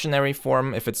the dictionary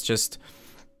form. If it's just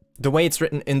the way it's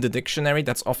written in the dictionary,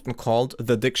 that's often called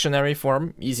the dictionary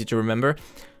form. Easy to remember.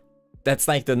 That's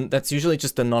like that's usually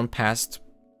just the non-past,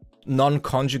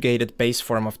 non-conjugated base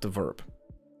form of the verb.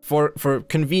 For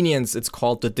convenience, it's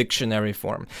called the dictionary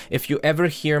form. If you ever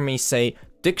hear me say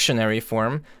dictionary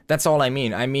form, that's all I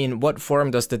mean. I mean, what form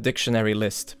does the dictionary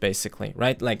list, basically,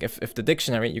 right? Like if the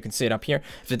dictionary, you can see it up here,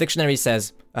 if the dictionary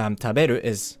says taberu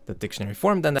is the dictionary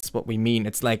form, then that's what we mean.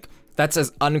 It's like, that's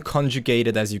as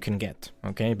unconjugated as you can get,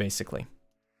 okay, basically.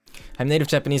 I'm native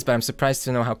Japanese, but I'm surprised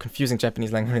to know how confusing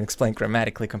Japanese language is explained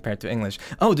grammatically compared to English.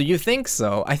 Oh, do you think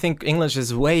so? I think English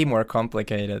is way more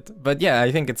complicated. But yeah,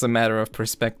 I think it's a matter of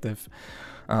perspective.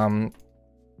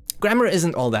 Grammar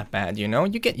isn't all that bad, you know?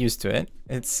 You get used to it.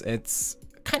 It's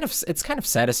kind of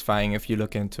satisfying if you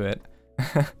look into it.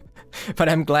 But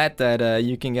I'm glad that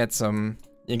you can get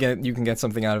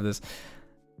something out of this.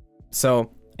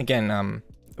 So again,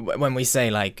 when we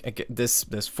say like this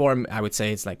form, I would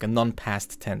say it's like a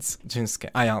non-past tense. Junsuke.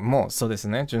 あ、いや、もうそうです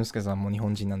ね。Junsukeさんも日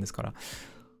本人なんですから。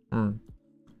うん。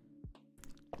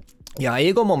いや、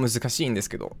英語も難しいんです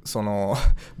けど、その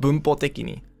文法的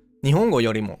に日本語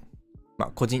よりもま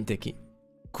あ個人的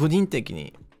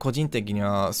に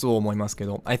はそう思いますけ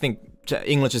ど、I think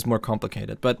English is more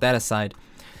complicated, but that aside,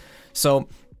 so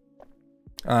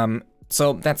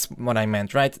that's what I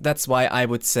meant, right? That's why I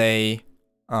would say,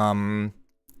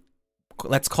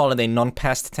 let's call it a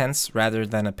non-past tense rather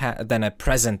than a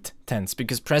present tense,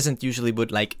 because present usually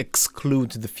would like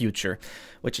exclude the future,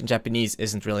 which in Japanese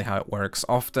isn't really how it works.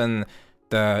 Often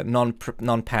the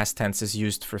non-past tense is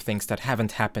used for things that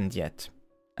haven't happened yet.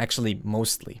 Actually,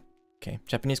 mostly. Okay,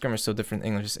 Japanese grammar is so different.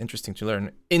 English is interesting to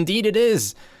learn. Indeed it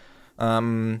is!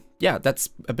 Yeah, that's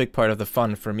a big part of the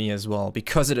fun for me as well,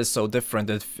 because it is so different.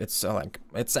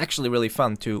 It's actually really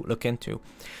fun to look into.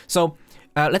 So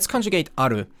let's conjugate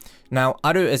aru. Now,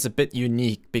 aru is a bit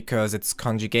unique because its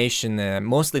conjugation,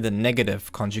 mostly the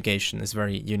negative conjugation, is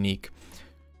very unique.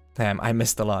 Damn, I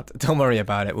missed a lot. Don't worry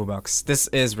about it, Ubox. This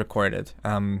is recorded,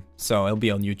 so it'll be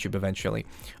on YouTube eventually.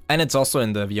 And it's also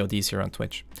in the VODs here on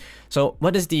Twitch. So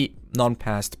what is the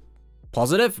non-past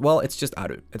positive? Well, it's just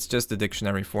aru. It's just the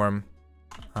dictionary form.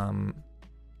 Aru.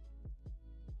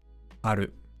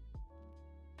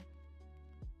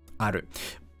 Aru.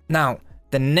 Now,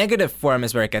 the negative form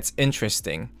is where it gets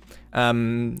interesting.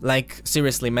 Like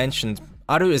seriously mentioned,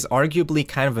 aru is arguably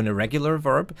kind of an irregular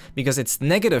verb because its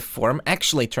negative form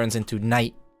actually turns into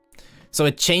nai. So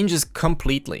it changes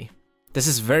completely. This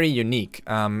is very unique.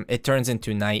 It turns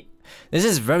into nai. This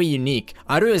is very unique.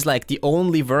 Aru is like the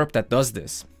only verb that does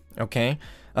this, okay?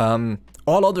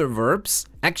 All other verbs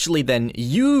actually then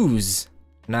use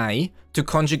nai to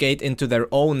conjugate into their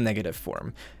own negative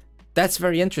form. That's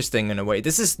very interesting in a way.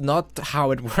 This is not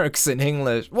how it works in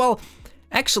English. Well,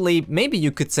 actually, maybe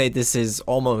you could say this is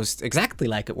almost exactly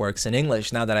like it works in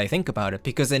English now that I think about it.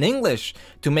 Because in English,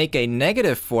 to make a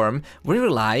negative form, we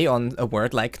rely on a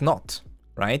word like not,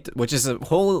 right? Which is a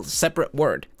whole separate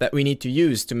word that we need to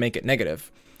use to make it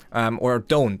negative. Or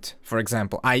don't, for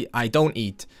example. I don't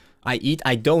eat. I eat,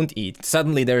 I don't eat.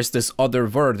 Suddenly there's this other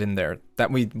word in there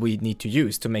that we need to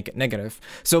use to make it negative.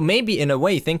 So maybe in a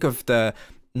way, think of the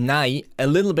nai a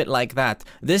little bit like that.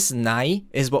 This nai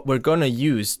is what we're gonna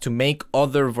use to make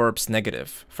other verbs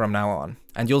negative from now on.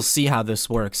 And you'll see how this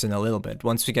works in a little bit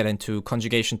once we get into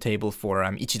conjugation table for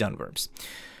ichidan verbs.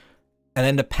 And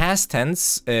then the past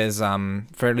tense is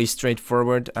fairly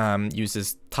straightforward,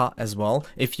 uses ta as well.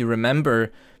 If you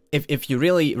remember, if you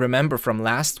really remember from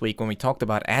last week when we talked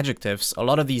about adjectives, a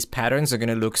lot of these patterns are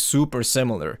gonna look super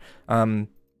similar.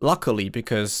 Luckily,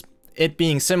 because it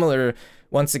being similar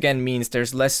once again means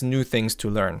there's less new things to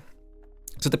learn.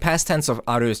 So the past tense of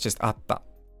aru is just atta.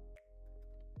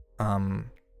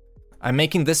 I'm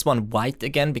making this one white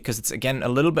again because it's again a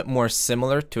little bit more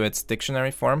similar to its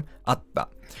dictionary form, atta.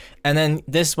 And then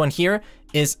this one here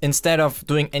is, instead of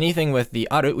doing anything with the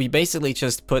aru, we basically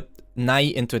just put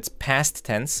nai into its past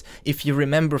tense. If you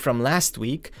remember from last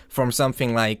week, from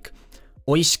something like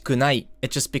oishiku nai,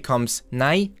 it just becomes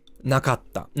nai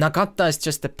nakatta. Nakatta is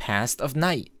just the past of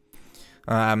nai.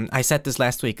 I said this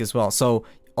last week as well. So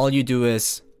all you do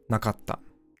is nakatta.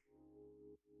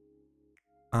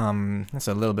 That's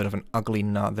a little bit of an ugly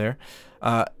na there.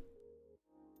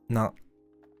 Nakatta.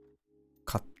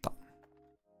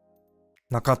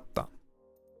 Nakatta.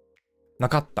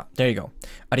 Nakatta. There you go.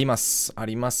 あります。あ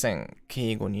りません。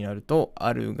敬語になると、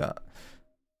あるが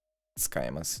使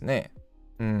えますね。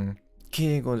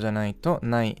敬語じゃないと、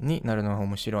ないになるのが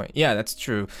面白い。Yeah, that's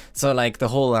true. So like the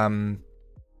whole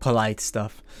polite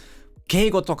stuff. 敬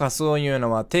語とかそういう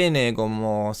のは丁寧語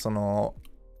もその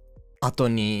後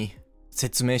に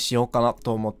説明しようかな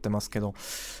と思ってますけど、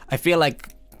I feel like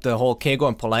the whole 敬語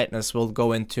and politeness will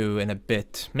go into in a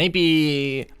bit.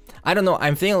 Maybe, I don't know,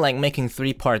 I'm feeling like making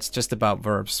 3 parts just about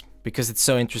verbs because it's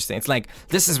so interesting. It's like,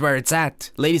 this is where it's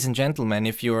at. Ladies and gentlemen,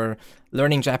 if you're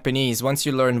learning Japanese, once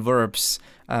you learn verbs,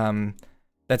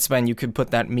 that's when you could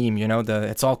put that meme, you know,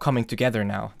 it's all coming together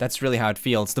now. That's really how it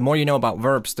feels. The more you know about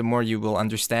verbs, the more you will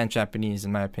understand Japanese,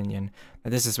 in my opinion.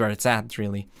 This is where it's at,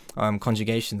 really.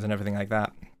 Conjugations and everything like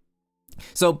that.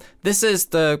 So this is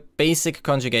the basic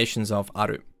conjugations of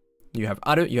aru. You have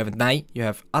aru, you have nai, you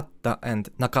have atta and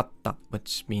nakatta,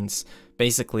 which means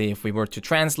basically, if we were to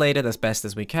translate it as best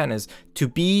as we can, is to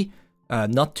be,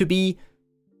 not to be,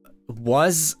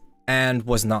 was and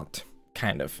was not.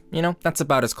 Kind of, you know, that's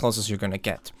about as close as you're gonna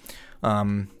get.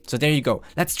 So there you go.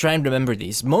 Let's try and remember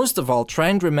these. Most of all, try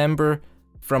and remember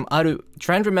from aru,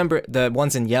 try and remember the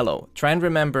ones in yellow. Try and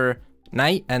remember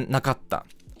nai and nakatta.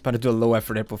 But I do a low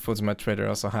effort April Fools on my Twitter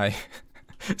also, hi.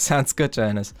 Sounds good,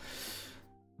 Janice.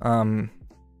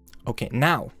 Okay,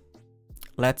 now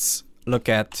let's look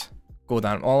at go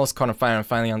down. Almost kind of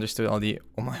finally understood all the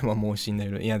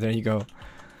yeah, there you go.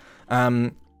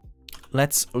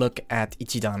 Let's look at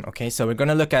ichidan, okay? So we're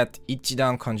gonna look at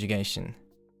ichidan conjugation.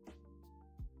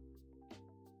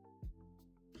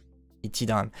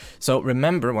 Ichidan. So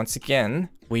remember, once again,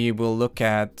 we will look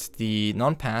at the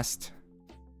non-past.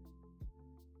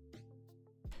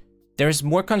 There's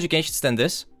more conjugations than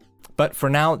this, but for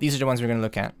now, these are the ones we're gonna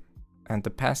look at. And the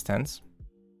past tense.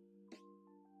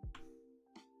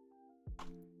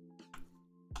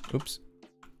 Oops.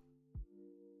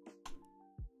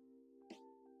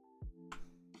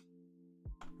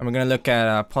 And we're gonna look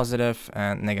at positive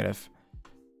and negative.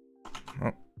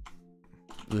 Oh.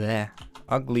 bleh,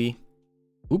 ugly.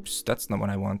 Oops, that's not what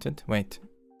I wanted. Wait.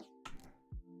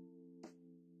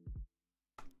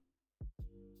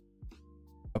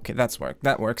 Okay,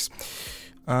 that works.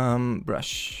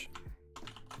 Brush.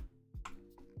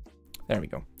 There we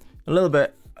go. A little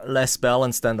bit less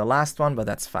balanced than the last one, but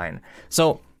that's fine.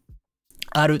 So,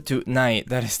 aru to nai,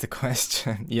 that is the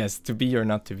question. Yes, to be or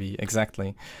not to be,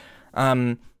 exactly.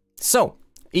 So,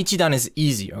 ichidan is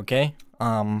easy, okay?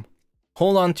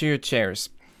 Hold on to your chairs.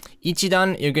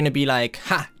 Ichidan, you're gonna be like,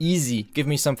 ha, easy, give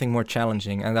me something more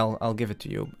challenging, and I'll give it to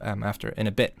you after in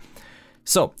a bit.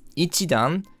 So,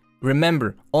 ichidan,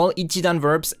 remember, all ichidan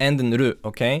verbs end in ru,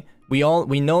 okay?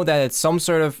 We know that it's some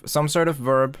sort of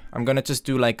verb. I'm gonna just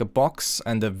do like a box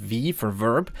and a V for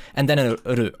verb, and then a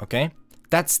ru, okay?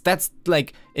 That's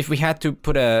like if we had to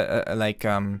put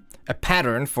a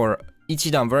pattern for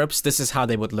ichidan verbs, this is how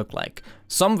they would look like.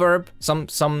 Some verb,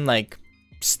 some like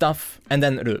stuff, and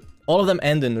then ru. All of them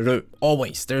end in ru,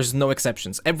 always. There's no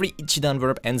exceptions. Every ichidan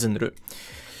verb ends in ru.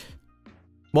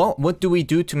 Well, what do we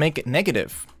do to make it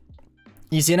negative?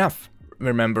 Easy enough.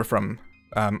 Remember from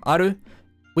aru,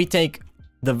 we take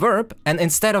the verb, and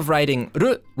instead of writing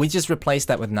ru, we just replace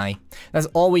that with nai. That's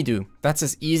all we do. That's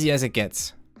as easy as it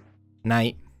gets.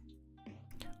 Nai.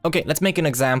 Okay, let's make an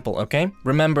example, okay?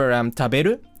 Remember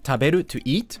taberu? Taberu, to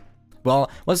eat. Well,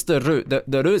 what's the ru?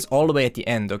 The ru is all the way at the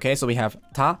end, okay? So we have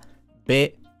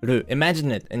taberu.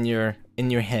 Imagine it in your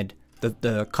head.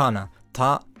 The kana.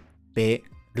 Taberu.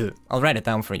 I'll write it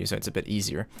down for you so it's a bit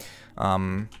easier.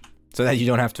 So that you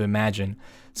don't have to imagine.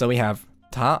 So we have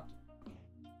ta,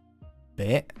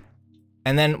 be,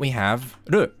 and then we have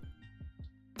ru.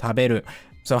 Taberu.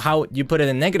 So how you put it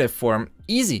in negative form?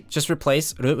 Easy. Just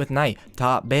replace ru with nai.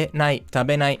 Tabenai,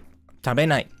 tabenai,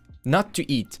 tabenai. Not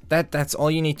to eat. That's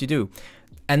all you need to do.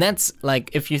 And that's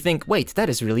like, if you think, wait, that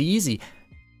is really easy,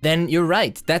 then you're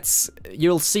right.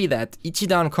 You'll see that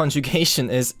ichidan conjugation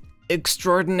is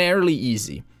extraordinarily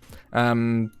easy.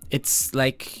 It's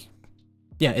like,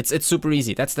 yeah, it's super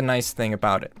easy. That's the nice thing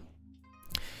about it.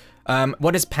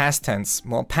 What is past tense?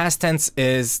 Well, past tense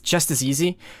is just as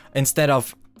easy. Instead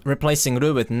of replacing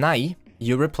ru with nai,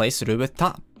 you replace ru with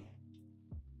ta.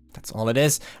 That's all it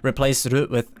is. Replace ru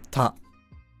with ta.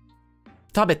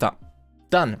 Tabeta.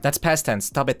 Done. That's past tense.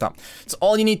 Tabeta. It's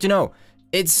all you need to know.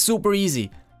 It's super easy.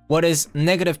 What is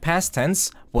negative past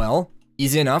tense? Well,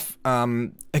 easy enough.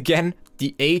 Again,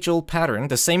 the age-old pattern,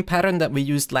 the same pattern that we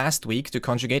used last week to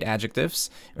conjugate adjectives,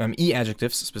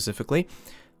 e-adjectives specifically.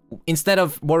 Instead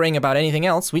of worrying about anything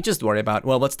else, we just worry about,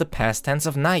 well, what's the past tense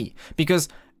of nai? Because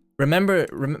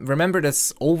remember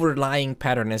this overlying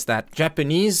pattern is that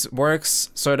Japanese works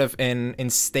sort of in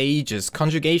stages.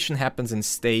 Conjugation happens in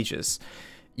stages.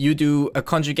 You do a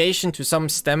conjugation to some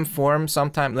stem form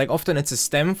sometime, like often it's a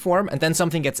stem form, and then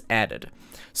something gets added.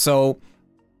 So,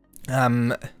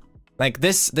 like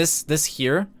this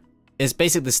here is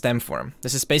basically the stem form.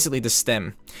 This is basically the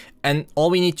stem. And all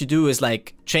we need to do is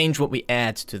like change what we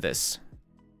add to this.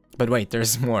 But wait,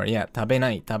 there's more. Yeah,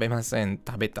 tabenai, tabemasen,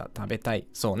 tabeta, tabetai.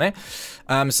 So ne.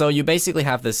 So you basically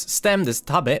have this stem, this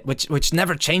tabe, which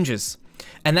never changes.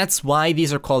 And that's why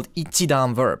these are called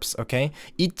ichidan verbs, okay?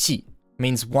 Ichi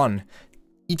means one.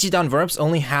 Ichidan verbs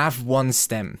only have one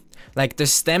stem. Like the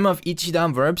stem of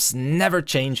ichidan verbs never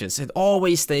changes. It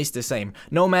always stays the same.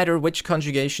 No matter which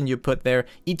conjugation you put there,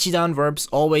 ichidan verbs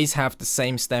always have the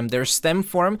same stem. Their stem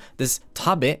form, this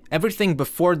tabe, everything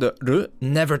before the ru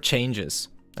never changes.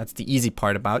 That's the easy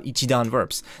part about ichidan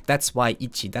verbs. That's why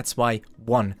ichi, that's why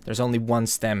one. There's only one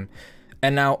stem.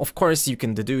 And now, of course, you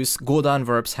can deduce godan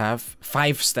verbs have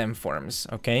 5 stem forms,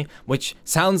 okay? Which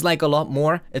sounds like a lot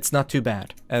more. It's not too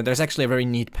bad. There's actually a very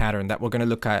neat pattern that we're gonna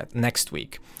look at next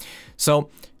week.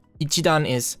 So, ichidan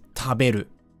is taberu.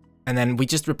 And then we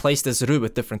just replace this ru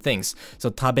with different things. So,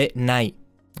 tabenai,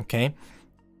 okay?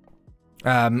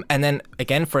 And then,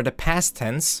 again, for the past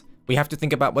tense, we have to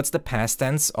think about what's the past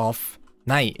tense of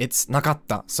nai. It's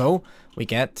nakatta. So, we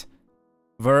get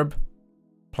verb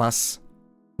plus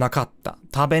nakatta.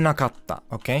 Tabe nakatta.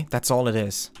 Okay? That's all it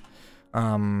is.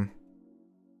 Nakatta.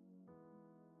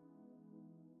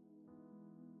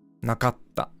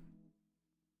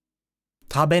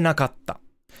 Tabe nakatta.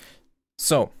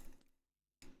 So,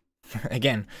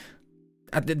 again,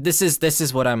 this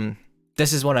is what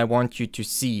I want you to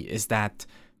see, is that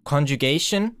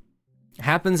conjugation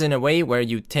happens in a way where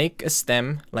you take a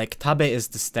stem, like tabe is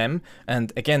the stem,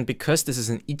 and again, because this is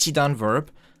an ichidan verb,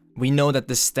 we know that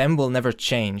the stem will never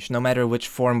change, no matter which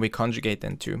form we conjugate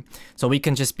into. So we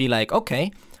can just be like,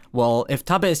 okay, well, if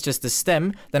tabe is just the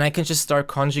stem, then I can just start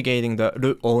conjugating the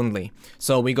ru only.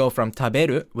 So we go from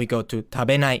taberu, we go to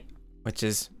tabenai, which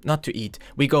is not to eat.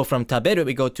 We go from taberu,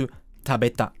 we go to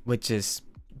tabeta, which is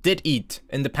did eat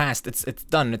in the past. It's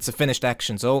done. It's a finished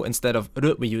action. So instead of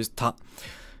ru, we use ta.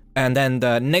 And then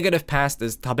the negative past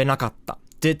is tabenakatta,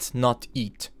 did not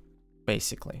eat,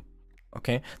 basically.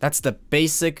 Okay, that's the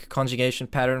basic conjugation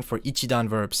pattern for ichidan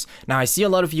verbs. Now, I see a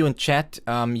lot of you in chat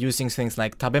using things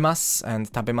like tabemasu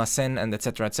and tabemasen and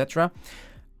etc. etc.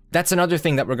 That's another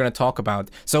thing that we're going to talk about.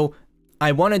 So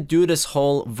I want to do this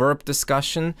whole verb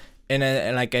discussion in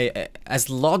a as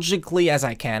logically as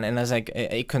I can, and as like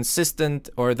a consistent,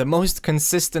 or the most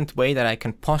consistent way that I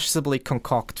can possibly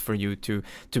concoct for you to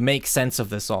make sense of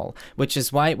this all. Which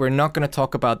is why we're not going to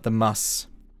talk about the mas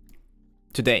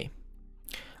today,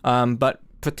 but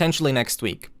potentially next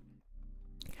week.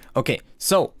 Okay,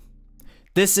 so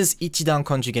this is ichidan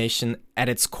conjugation at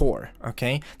its core.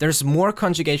 Okay, there's more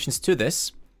conjugations to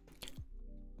this,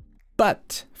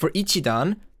 but for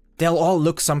ichidan, they'll all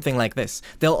look something like this.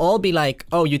 They'll all be like,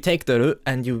 oh, you take the ru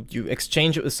and you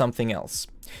exchange it with something else.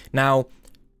 Now,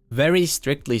 very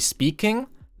strictly speaking,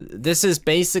 this is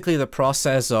basically the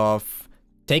process of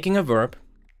taking a verb,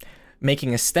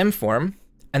 making a stem form,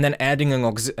 and then adding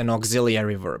an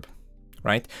auxiliary verb,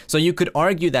 right? So you could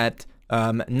argue that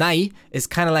nai is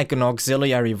kind of like an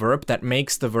auxiliary verb that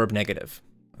makes the verb negative,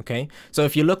 okay? So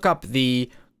if you look up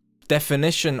the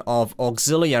definition of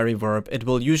auxiliary verb, it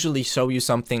will usually show you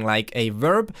something like a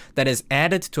verb that is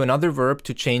added to another verb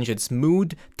to change its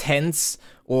mood, tense,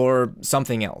 or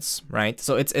something else, right?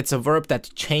 So it's a verb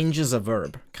that changes a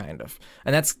verb, kind of.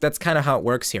 And that's kind of how it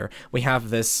works here. We have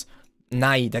this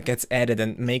nai that gets added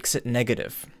and makes it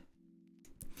negative.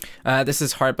 This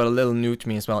is hard, but a little new to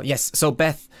me as well. Yes, so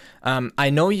Beth, I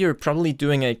know you're probably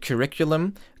doing a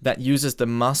curriculum that uses the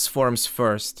mas forms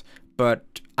first,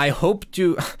 but I hope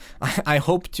to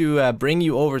bring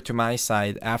you over to my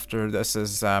side after this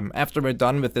is after we're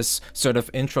done with this sort of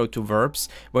intro to verbs,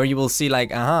 where you will see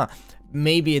like,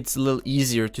 maybe it's a little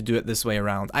easier to do it this way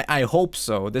around. I hope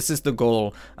so. This is the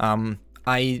goal.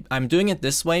 I'm doing it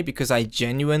this way because I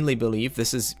genuinely believe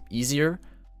this is easier,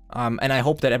 and I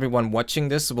hope that everyone watching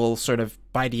this will sort of,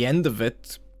 by the end of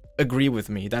it, agree with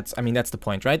me. That's the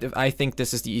point, right? If I think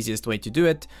this is the easiest way to do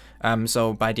it,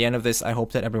 so by the end of this, I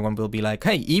hope that everyone will be like,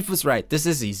 hey, Eve was right, this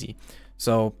is easy.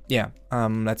 So yeah,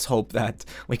 let's hope that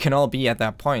we can all be at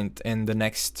that point in the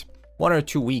next 1 or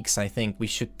 2 weeks. I think we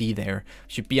should be there.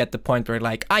 Should be at the point where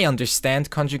like, I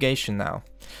understand conjugation now.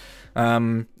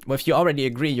 Well, if you already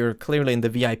agree, you're clearly in the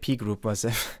VIP group,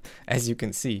 as you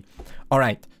can see. All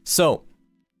right, so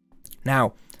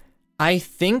now I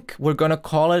think we're gonna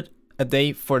call it a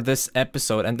day for this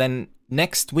episode, and then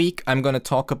next week I'm going to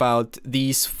talk about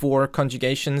these 4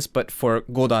 conjugations, but for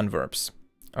godan verbs,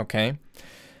 okay?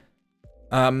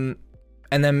 And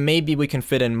then maybe we can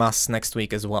fit in mas next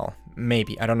week as well.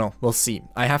 Maybe, I don't know, we'll see.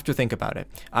 I have to think about it.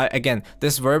 Again,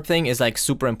 this verb thing is like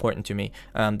super important to me.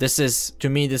 This is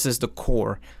the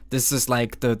core. This is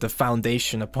like the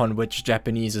foundation upon which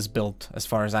Japanese is built, as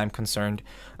far as I'm concerned.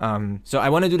 So I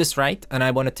want to do this right, and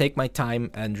I want to take my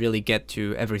time and really get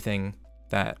to everything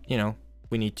that, you know,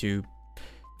 we need to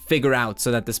figure out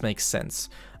so that this makes sense.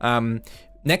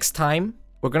 Next time,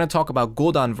 we're going to talk about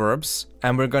godan verbs,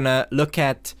 and we're going to look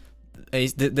at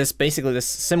this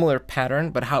similar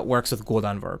pattern, but how it works with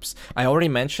godan verbs. I already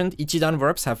mentioned ichidan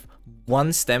verbs have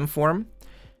 1 stem form,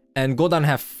 and godan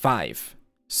have 5.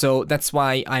 So that's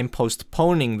why I'm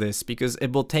postponing this, because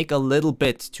it will take a little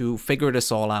bit to figure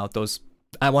this all out.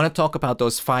 I want to talk about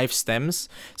those 5 stems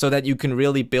so that you can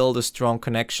really build a strong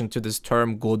connection to this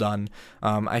term godan.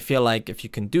 I feel like if you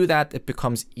can do that, it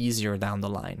becomes easier down the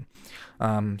line.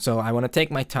 So I want to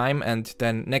take my time, and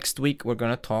then next week we're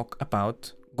going to talk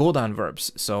about godan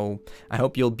verbs. So I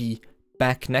hope you'll be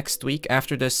back next week.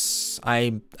 After this,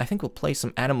 I think we'll play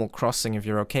some Animal Crossing if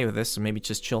you're okay with this, or maybe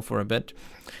just chill for a bit.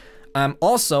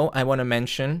 Also, I want to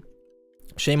mention,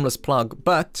 shameless plug,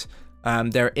 but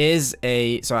there is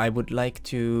so I would like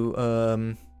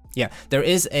to, there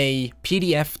is a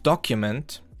PDF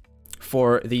document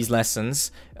for these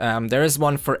lessons. There is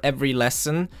one for every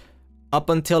lesson, up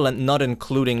until and not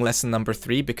including lesson number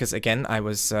 3, because again, I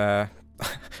was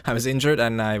injured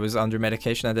and I was under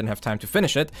medication. I didn't have time to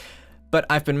finish it. But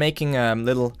I've been making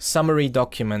little summary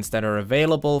documents that are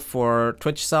available for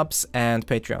Twitch subs and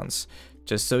Patreons.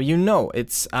 Just so you know,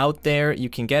 it's out there. You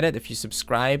can get it if you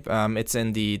subscribe. It's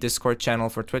in the Discord channel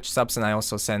for Twitch subs, and I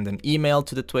also send an email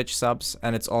to the Twitch subs,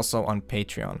 and it's also on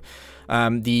Patreon.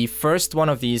 The first one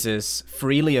of these is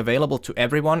freely available to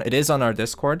everyone. It is on our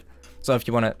Discord, so if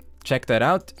you want to check that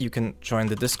out, you can join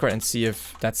the Discord and see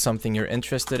if that's something you're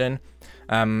interested in.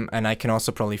 And I can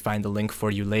also probably find the link for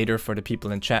you later for the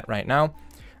people in chat right now.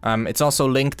 It's also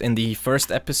linked in the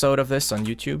first episode of this on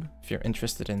YouTube, if you're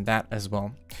interested in that as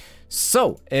well.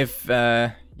 So if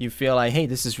you feel like, hey,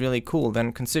 this is really cool,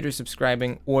 then consider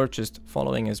subscribing or just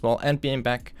following as well, and being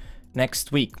back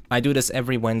next week. I do this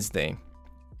every Wednesday,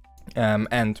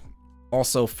 and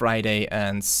also Friday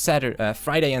and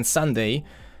Sunday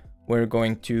we're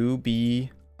going to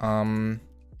be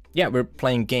yeah, we're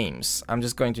playing games. I'm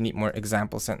just going to need more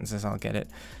example sentences. I'll get it.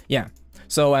 Yeah,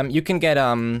 so you can get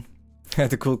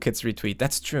the cool kids retweet.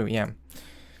 That's true. Yeah.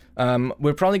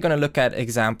 We're probably going to look at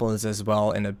examples as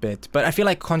well in a bit, but I feel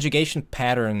like conjugation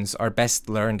patterns are best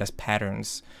learned as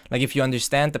patterns. Like if you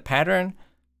understand the pattern,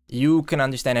 you can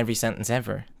understand every sentence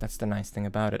ever. That's the nice thing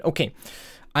about it. Okay,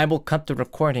 I will cut the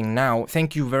recording now.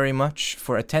 Thank you very much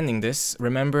for attending this.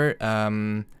 Remember,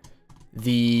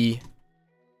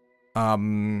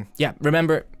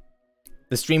 remember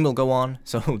the stream will go on,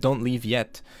 so don't leave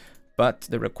yet. But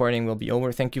the recording will be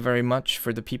over. Thank you very much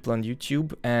for the people on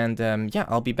YouTube. And yeah,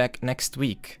 I'll be back next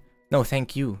week. No,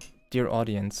 thank you, dear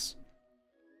audience.